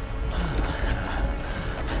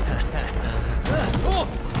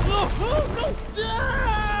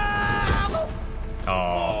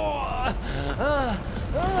 Oh.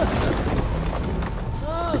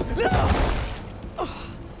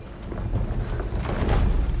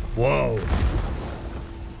 Whoa.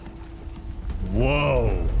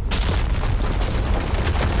 Whoa.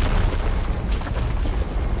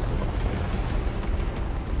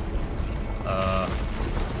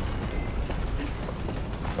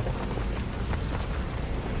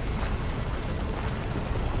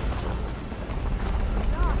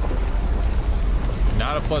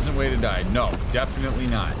 Not a pleasant way to die. No, definitely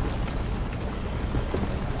not.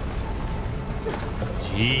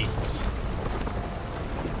 Jeez.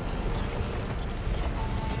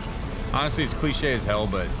 Honestly, it's cliche as hell,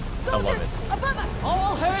 but I love it. Above us.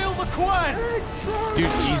 All hail the Quen! Dude,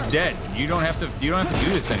 he's dead. You don't have to do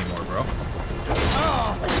this anymore, bro.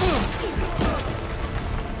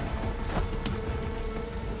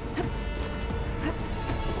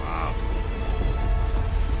 Wow.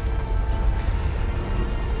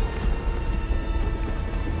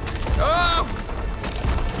 Oh!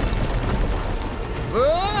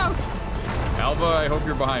 Oh! Alva, I hope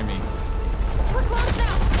you're behind me. We're close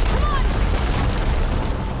now. Come on.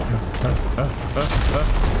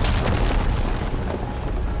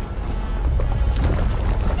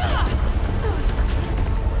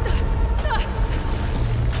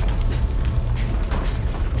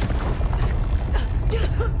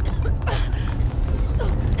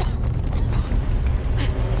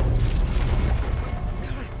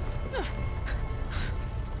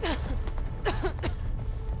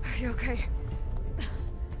 Are you okay?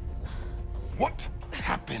 What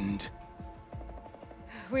happened?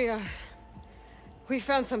 We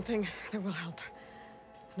found something that will help.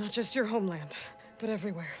 Not just your homeland, but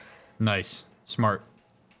everywhere. Nice. Smart.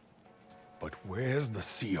 But where's the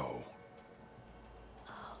CO?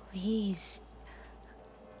 He's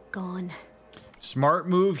gone. Smart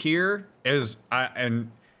move here is, and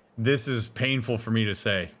this is painful for me to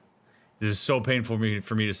say. This is so painful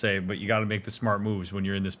for me to say, but you got to make the smart moves when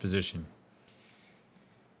you're in this position.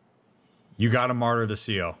 You got to martyr the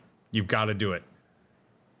CO. You've got to do it.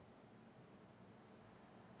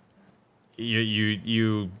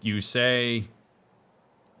 You say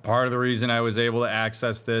part of the reason I was able to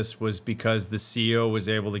access this was because the CO was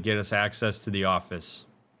able to get us access to the office.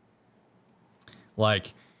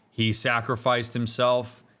 Like, he sacrificed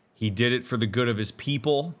himself. He did it for the good of his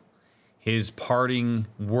people. His parting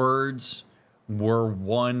words were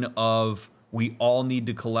one of, we all need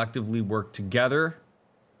to collectively work together.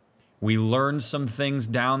 We learned some things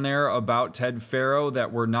down there about Ted Faro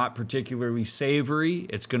that were not particularly savory.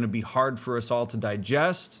 It's going to be hard for us all to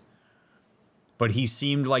digest. But he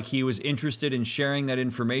seemed like he was interested in sharing that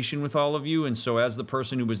information with all of you. And so as the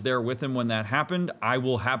person who was there with him when that happened, I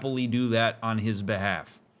will happily do that on his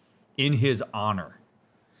behalf, in his honor.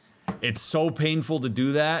 It's so painful to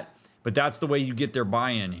do that, but that's the way you get their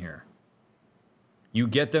buy-in here. You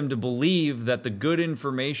get them to believe that the good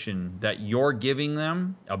information that you're giving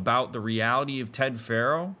them about the reality of Ted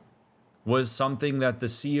Faro was something that the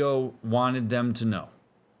CO wanted them to know.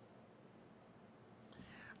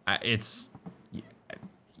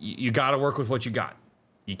 You got to work with what you got.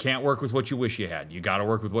 You can't work with what you wish you had. You got to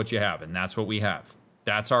work with what you have, and that's what we have.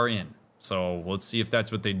 That's our in. So let's see if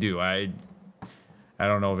that's what they do. I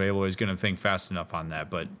don't know if Aloy is going to think fast enough on that,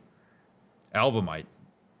 but Alva might.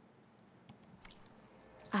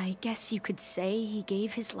 I guess you could say he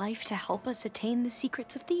gave his life to help us attain the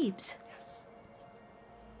secrets of Thebes. Yes.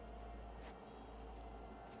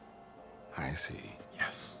 I see.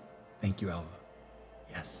 Yes. Thank you, Alva.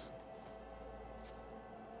 Yes.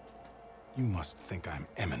 You must think I'm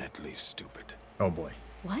eminently stupid. Oh boy.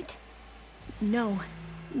 What? No.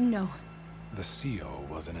 No. The CO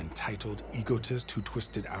was an entitled egotist who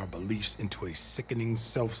twisted our beliefs into a sickening,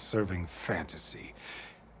 self-serving fantasy.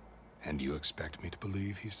 And you expect me to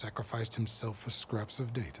believe he sacrificed himself for scraps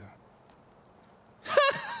of data?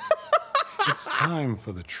 It's time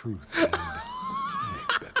for the truth, and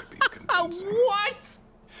it better be convincing. What?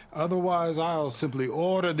 Otherwise, I'll simply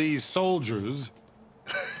order these soldiers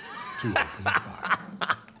to open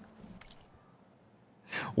fire.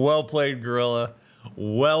 Well played, Gorilla.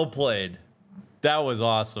 Well played. That was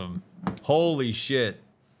awesome. Holy shit.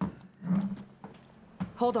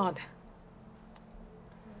 Hold on.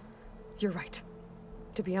 You're right.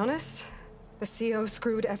 To be honest, the CO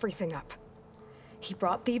screwed everything up. He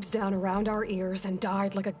brought Thebes down around our ears and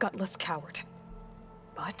died like a gutless coward.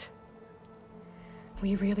 But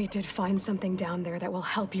we really did find something down there that will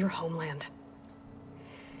help your homeland.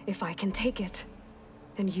 If I can take it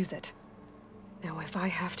and use it. Now, if I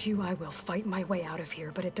have to, I will fight my way out of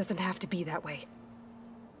here, but it doesn't have to be that way.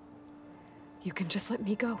 You can just let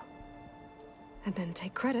me go. And then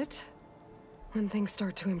take credit when things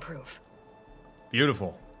start to improve.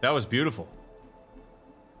 Beautiful. That was beautiful.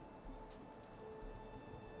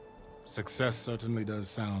 Success certainly does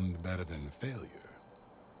sound better than failure.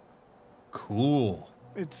 Cool.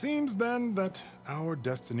 It seems then that our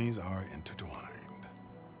destinies are intertwined.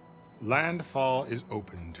 Landfall is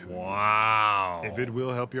open to you. Wow. If it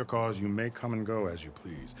will help your cause, you may come and go as you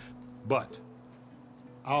please. But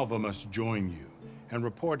Alva must join you and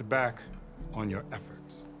report back on your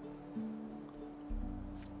efforts.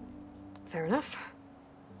 Fair enough.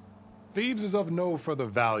 Thebes is of no further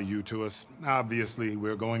value to us. Obviously,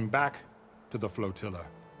 we're going back to the flotilla.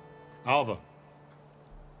 Alva,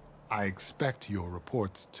 I expect your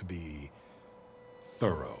reports to be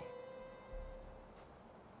thorough.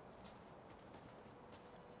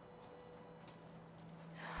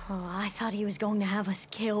 Oh, I thought he was going to have us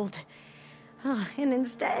killed. Oh, and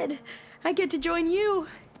instead, I get to join you.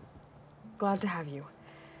 Glad to have you.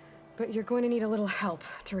 But you're going to need a little help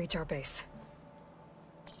to reach our base.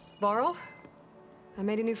 Varl, I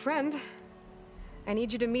made a new friend. I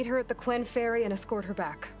need you to meet her at the Quen Ferry and escort her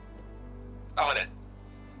back. On it.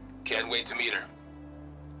 Can't wait to meet her.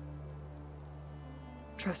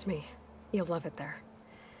 Trust me, you'll love it there.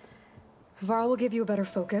 Varl will give you a better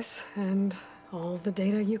focus and all the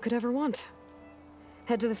data you could ever want.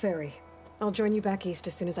 Head to the ferry. I'll join you back east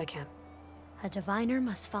as soon as I can. A diviner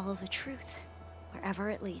must follow the truth, wherever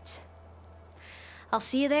it leads. I'll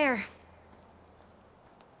see you there.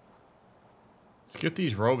 Let's get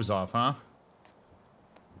these robes off, huh?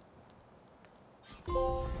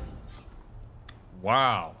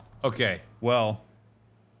 Wow. Okay. Well,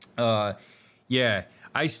 yeah,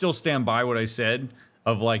 I still stand by what I said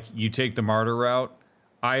of like, you take the martyr route.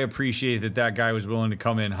 I appreciate that that guy was willing to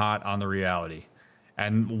come in hot on the reality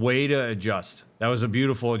and way to adjust. That was a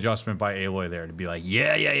beautiful adjustment by Aloy there to be like,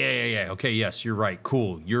 yeah. Okay, yes, you're right.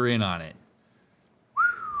 Cool. You're in on it.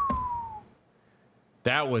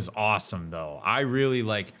 That was awesome though. I really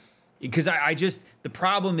like, because I just, the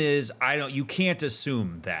problem is you can't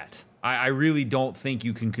assume that. I really don't think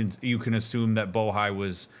you can assume that Bohai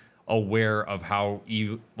was aware of how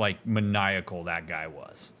like maniacal that guy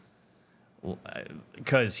was.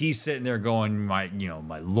 Because he's sitting there going, my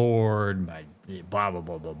lord, my blah, blah,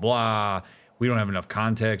 blah, blah, blah. We don't have enough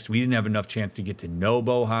context. We didn't have enough chance to get to know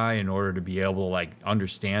Bohai in order to be able to like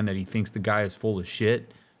understand that he thinks the guy is full of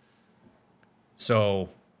shit. So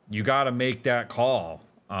you got to make that call.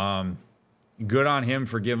 Good on him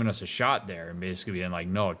for giving us a shot there and basically being like,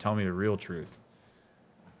 no, tell me the real truth.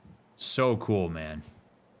 So cool, man.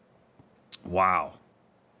 Wow.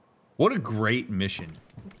 What a great mission.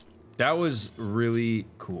 That was really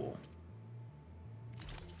cool.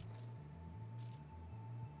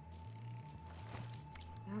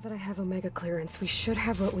 Now that I have Omega clearance, we should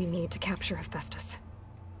have what we need to capture Hephaestus.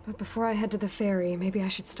 But before I head to the ferry, maybe I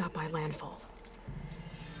should stop by Landfall.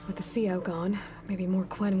 With the CO gone, maybe more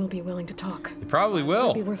Quen will be willing to talk. It probably will.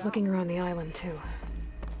 Might be worth looking around the island, too.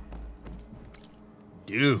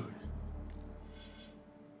 Dude.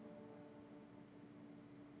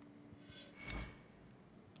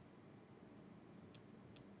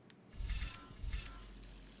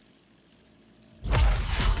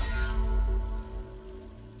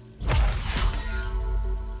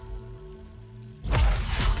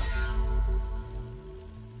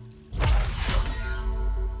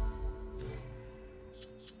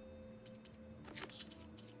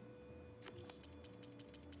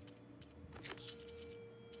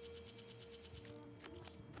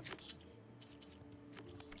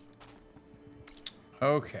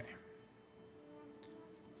 Okay.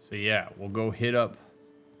 So yeah, we'll go hit up.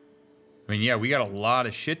 I mean, yeah, we got a lot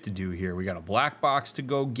of shit to do here. We got a black box to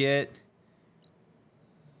go get.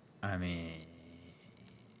 I mean,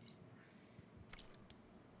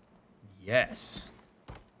 yes.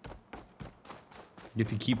 Get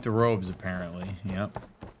to keep the robes, apparently. Yep.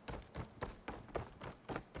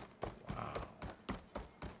 Wow.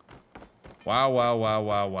 Wow, wow, wow,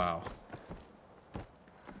 wow, wow.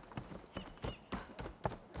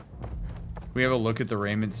 We have a look at the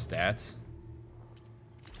Raymond stats.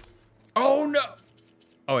 Oh, no!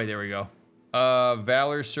 Oh, wait, there we go.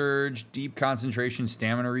 Valor Surge, Deep Concentration,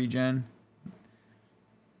 Stamina Regen.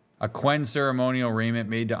 A Quen ceremonial raiment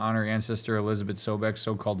made to honor ancestor Elizabeth Sobek,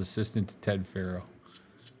 so-called assistant to Ted Farrow.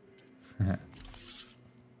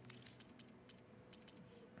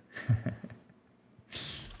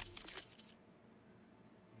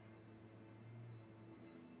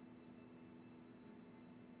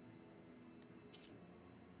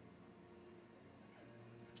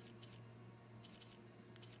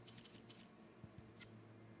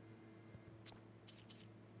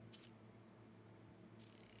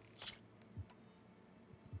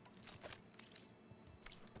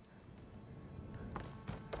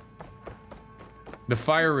 The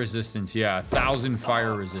fire resistance, yeah, 1,000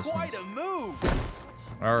 fire resistance. Quite a move.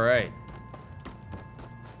 All right.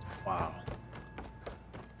 Wow.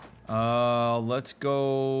 Let's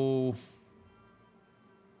go.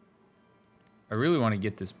 I really want to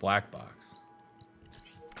get this black box.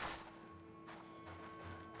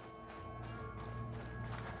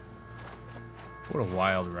 What a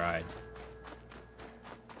wild ride.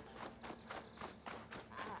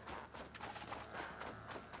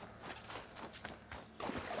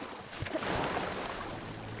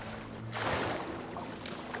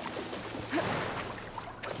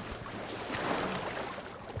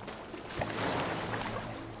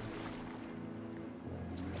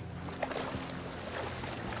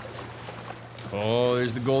 Oh,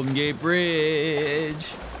 there's the Golden Gate Bridge.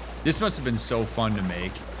 This must have been so fun to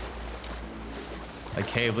make. Like,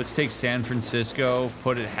 hey, let's take San Francisco,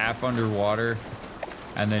 put it half underwater,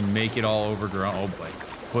 and then make it all overgrown. Oh, boy.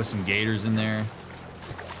 Put some gators in there.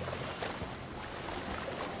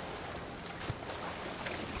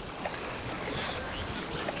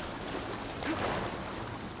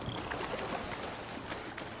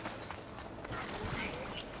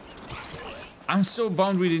 I'm so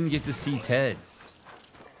bummed we didn't get to see Ted.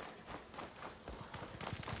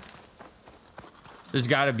 There's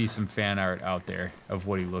got to be some fan art out there of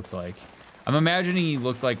what he looked like. I'm imagining he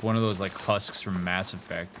looked like one of those like husks from Mass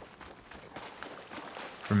Effect.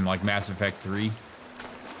 From like Mass Effect 3.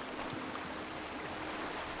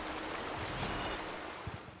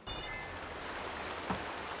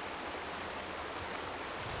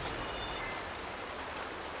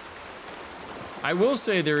 I will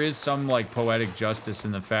say there is some like poetic justice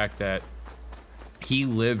in the fact that he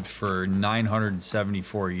lived for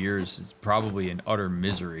 974 years. It's probably in utter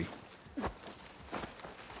misery.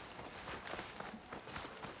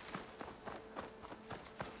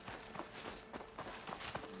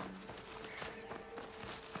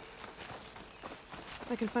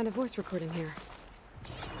 I can find a voice recording here.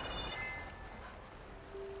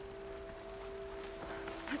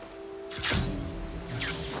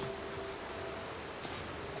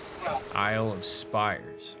 Isle of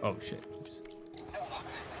Spires. Oh, shit. Oops. No,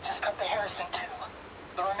 just got the Harrison too.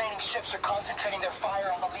 The remaining ships are concentrating their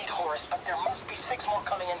fire on the lead Horus, but there must be 6 more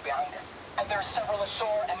coming in behind it. And there are several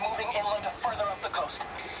ashore and moving inland further up the coast.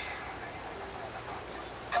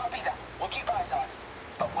 Copy that. We'll keep eyes on it.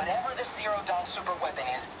 But whatever the Zero Dawn super weapon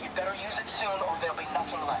is, you better use it soon or there'll be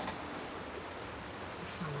nothing left. The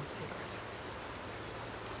final secret.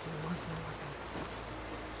 There was no weapon.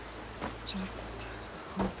 Just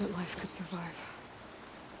hope that life could survive.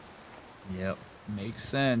 Yep, makes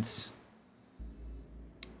sense.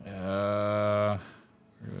 Where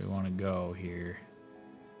do we want to go here?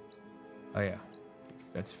 Oh yeah,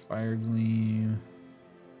 that's Fire Gleam.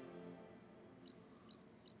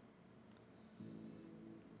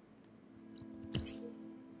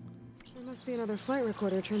 There must be another flight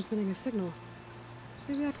recorder transmitting a signal.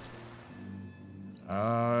 Maybe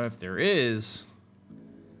If there is,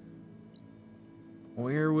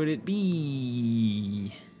 where would it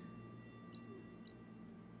be?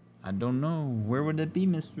 I don't know. Where would it be,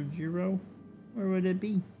 Mr. Jiro? Where would it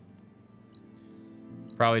be?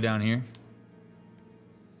 Probably down here.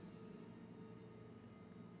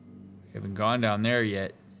 We haven't gone down there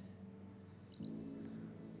yet.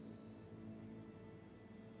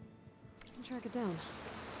 track it down.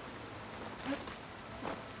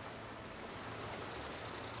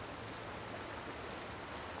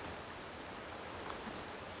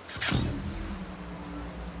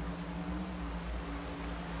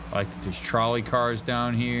 I like that there's trolley cars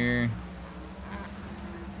down here.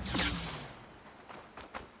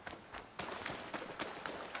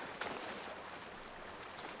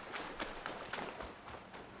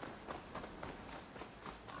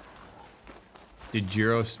 Did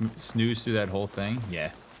Jiro snooze through that whole thing?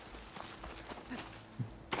 Yeah.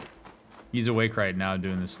 He's awake right now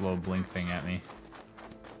doing this slow blink thing at me.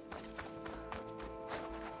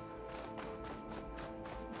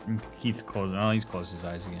 He keeps closing. Oh, he's closed his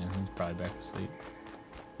eyes again. He's probably back asleep.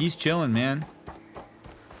 He's chilling, man.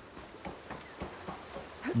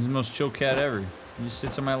 He's the most chill cat ever. He just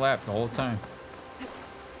sits on my lap the whole time.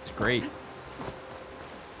 It's great.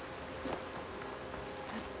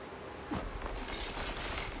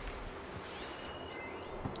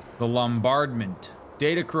 The Lombardment.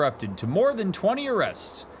 Data corrupted to more than 20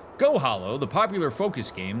 arrests. Go Hollow, the popular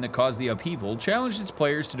focus game that caused the upheaval, challenged its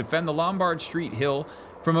players to defend the Lombard Street Hill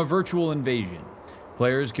from a virtual invasion.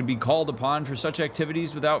 Players can be called upon for such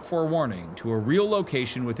activities without forewarning to a real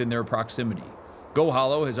location within their proximity. Go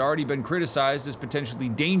Hollow has already been criticized as potentially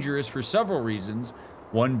dangerous for several reasons,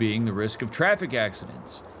 one being the risk of traffic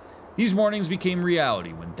accidents. These warnings became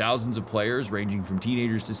reality when thousands of players, ranging from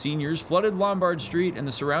teenagers to seniors, flooded Lombard Street and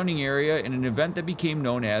the surrounding area in an event that became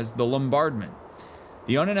known as the Lombardment.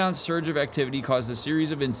 The unannounced surge of activity caused a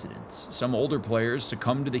series of incidents. Some older players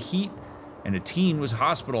succumbed to the heat, and a teen was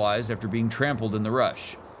hospitalized after being trampled in the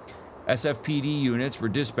rush. SFPD units were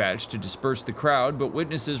dispatched to disperse the crowd, but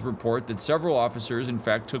witnesses report that several officers in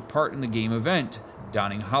fact took part in the game event,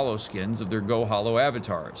 donning Hollow skins of their Go Hollow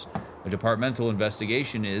avatars. A departmental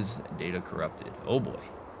investigation is data corrupted. Oh boy.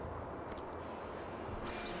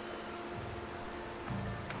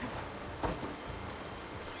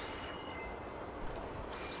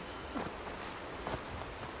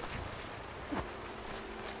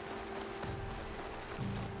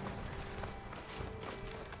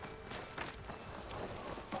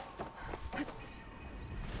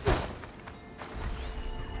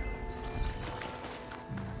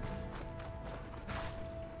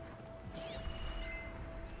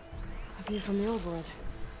 View from the old world.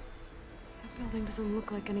 That building doesn't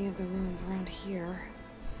look like any of the ruins around here.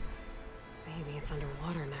 Maybe it's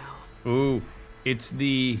underwater now. Ooh, it's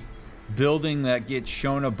the building that gets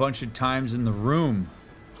shown a bunch of times in the room.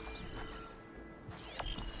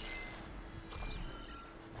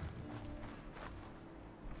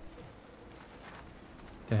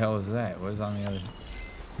 The hell is that? What is on the other?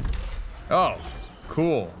 Oh,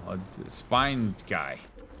 cool. A spine guy.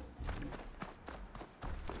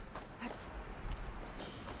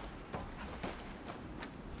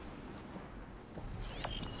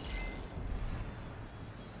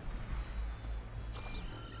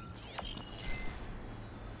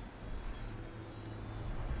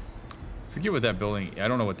 Forget what that building. I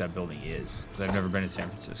don't know what that building is because I've never been to San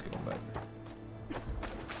Francisco, but.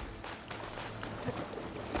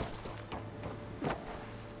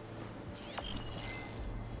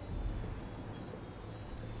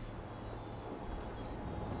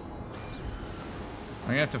 I'm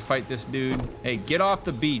gonna have to fight this dude. Hey, get off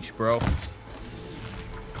the beach, bro.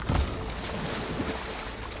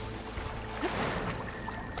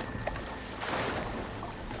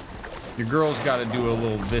 Your girl's got to do a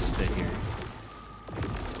little vista here.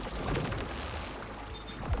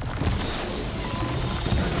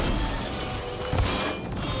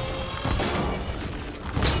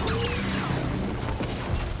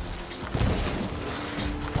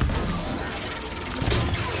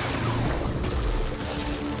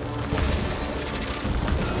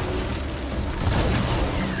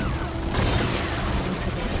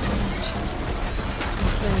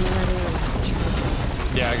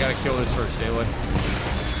 Yeah, I gotta kill this first, Aloy.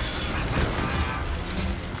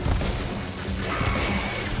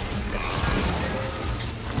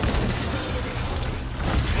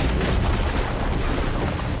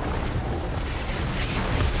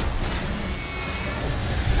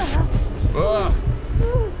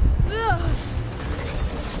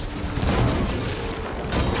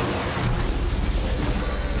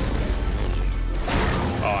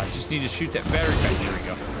 Oh, I just need to shoot that battery pack. There we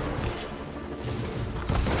go.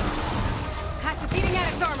 Hatchet's eating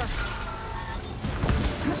at its armor.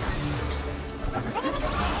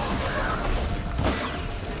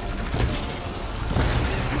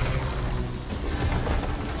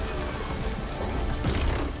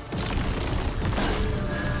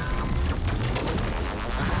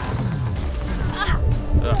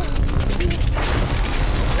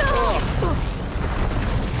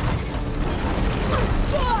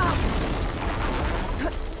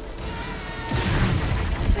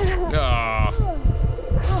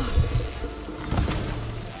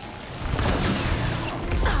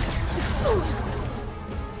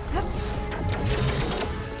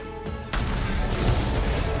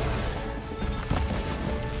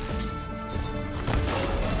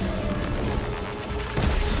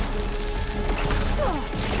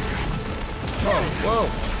 go.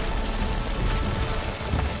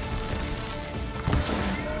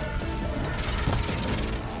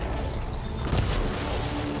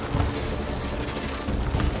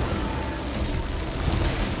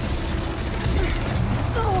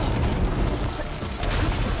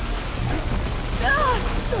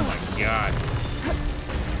 Oh my God.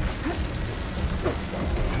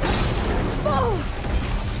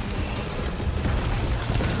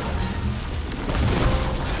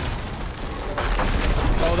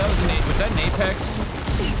 Oh, that was was that an Apex?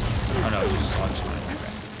 Oh no, it just launched mine.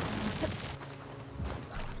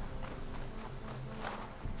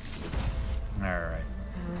 Okay. Alright.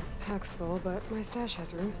 Pack's full, but my stash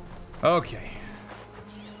has room. Okay.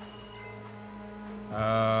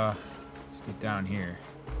 Let's get down here.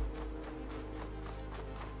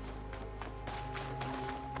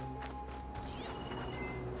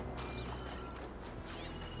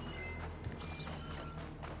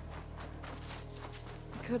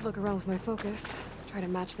 Could look around with my focus. Try to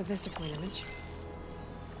match the vista point image.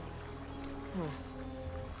 Huh.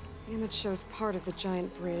 The image shows part of the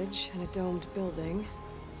giant bridge and a domed building.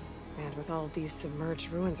 And with all of these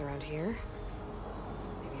submerged ruins around here,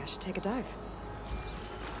 maybe I should take a dive.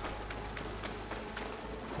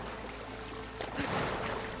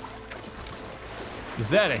 Is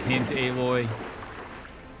that a hint, Aloy?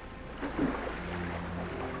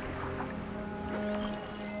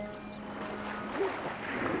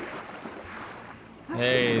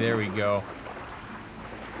 Hey, there we go.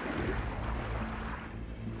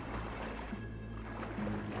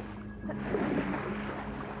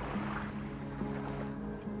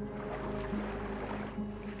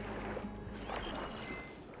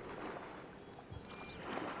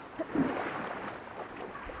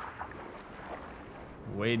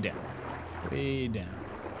 Way down. Way down.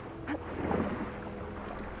 I'm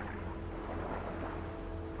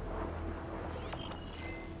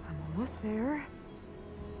almost there.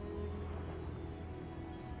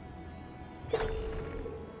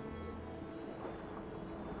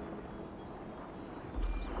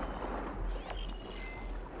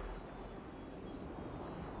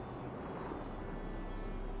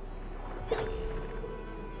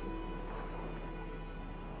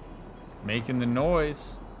 Making the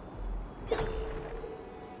noise.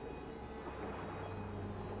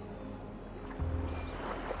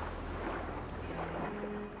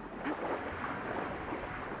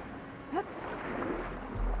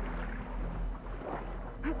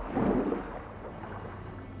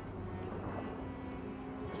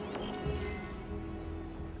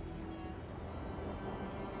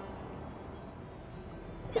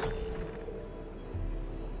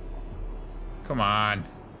 Come on.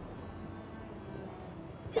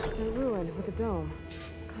 The ruin with a dome.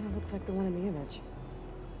 Kind of looks like the one in the image.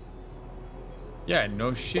 Yeah,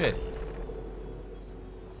 no shit.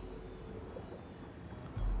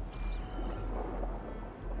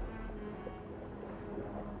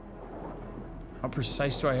 How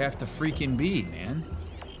precise do I have to freaking be, man?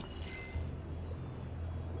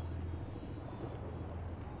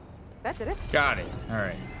 That did it. Got it. All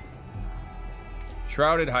right.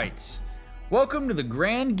 Shrouded Heights. Welcome to the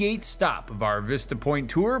Grand Gate stop of our Vista Point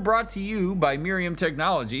tour, brought to you by Miriam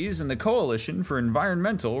Technologies and the Coalition for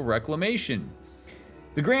Environmental Reclamation.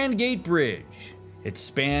 The Grand Gate Bridge. Its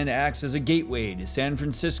span acts as a gateway to San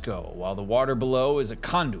Francisco, while the water below is a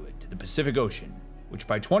conduit to the Pacific Ocean, which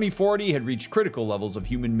by 2040 had reached critical levels of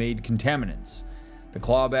human-made contaminants. The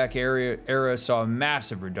clawback era saw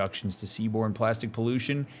massive reductions to seaborne plastic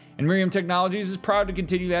pollution, and Miriam Technologies is proud to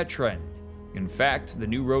continue that trend. In fact, the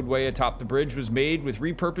new roadway atop the bridge was made with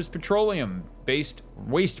repurposed petroleum-based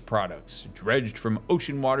waste products, dredged from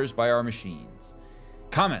ocean waters by our machines.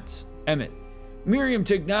 Comments: Emmett. Miriam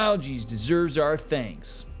Technologies deserves our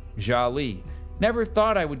thanks. Jali. Never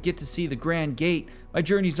thought I would get to see the Grand Gate. My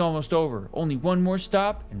journey's almost over. Only one more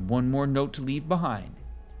stop and one more note to leave behind.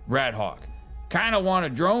 Radhawk. Kinda want a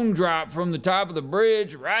drone drop from the top of the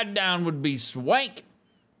bridge. Ride down would be swank.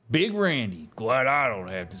 Big Randy. Glad I don't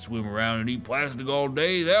have to swim around and eat plastic all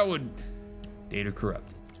day. That would... Data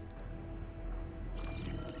corrupted.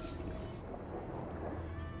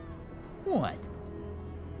 What?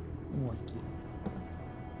 What?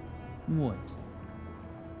 What?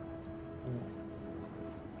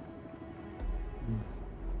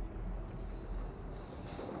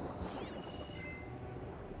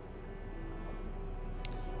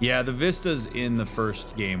 Yeah, the vistas in the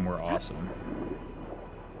first game were awesome.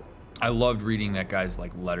 I loved reading that guy's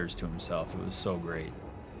like letters to himself. It was so great.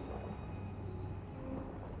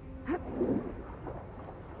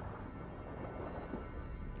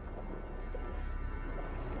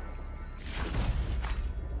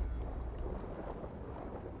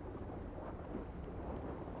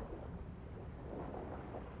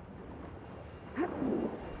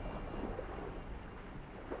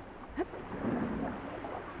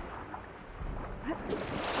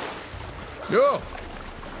 Go!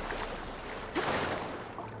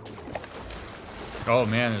 Oh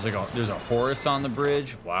man, there's a Horus on the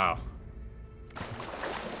bridge. Wow.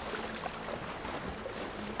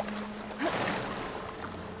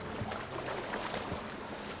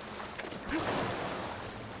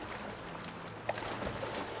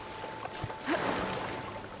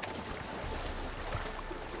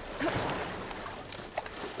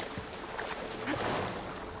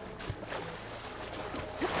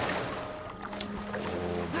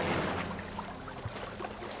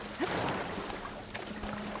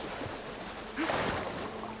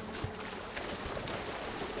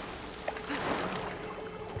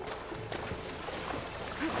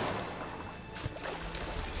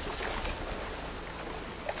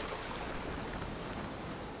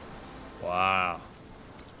 Wow.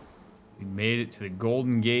 We made it to the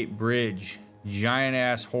Golden Gate Bridge. Giant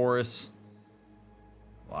ass Horus.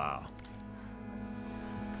 Wow.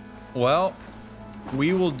 Well,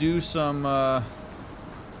 we will do some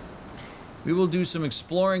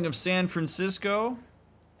exploring of San Francisco,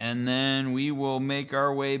 and then we will make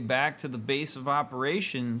our way back to the base of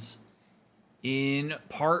operations in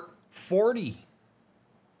part 40.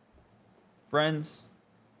 Friends,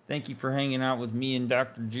 thank you for hanging out with me and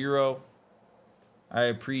Dr. Jiro. I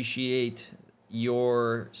appreciate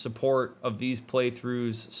your support of these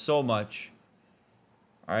playthroughs so much.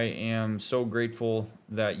 I am so grateful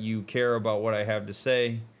that you care about what I have to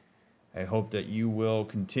say. I hope that you will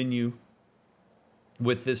continue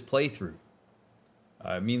with this playthrough.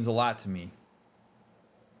 It means a lot to me.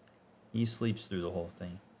 He sleeps through the whole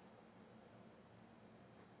thing.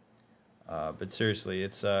 But seriously,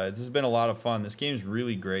 this has been a lot of fun. This game's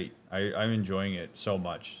really great. I'm enjoying it so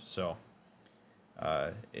much. So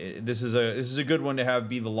this is a good one to have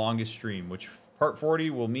be the longest stream, which part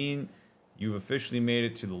 40 will mean you've officially made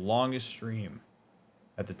it to the longest stream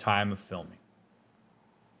at the time of filming.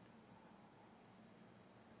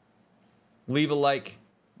 Leave a like,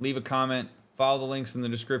 leave a comment, follow the links in the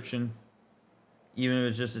description. Even if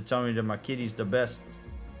it's just to tell me that my kitty's the best.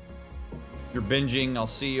 If you're binging, I'll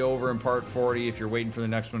see you over in part 40. If you're waiting for the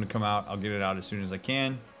next one to come out, I'll get it out as soon as I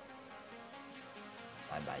can.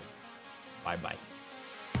 Bye-bye. Bye-bye.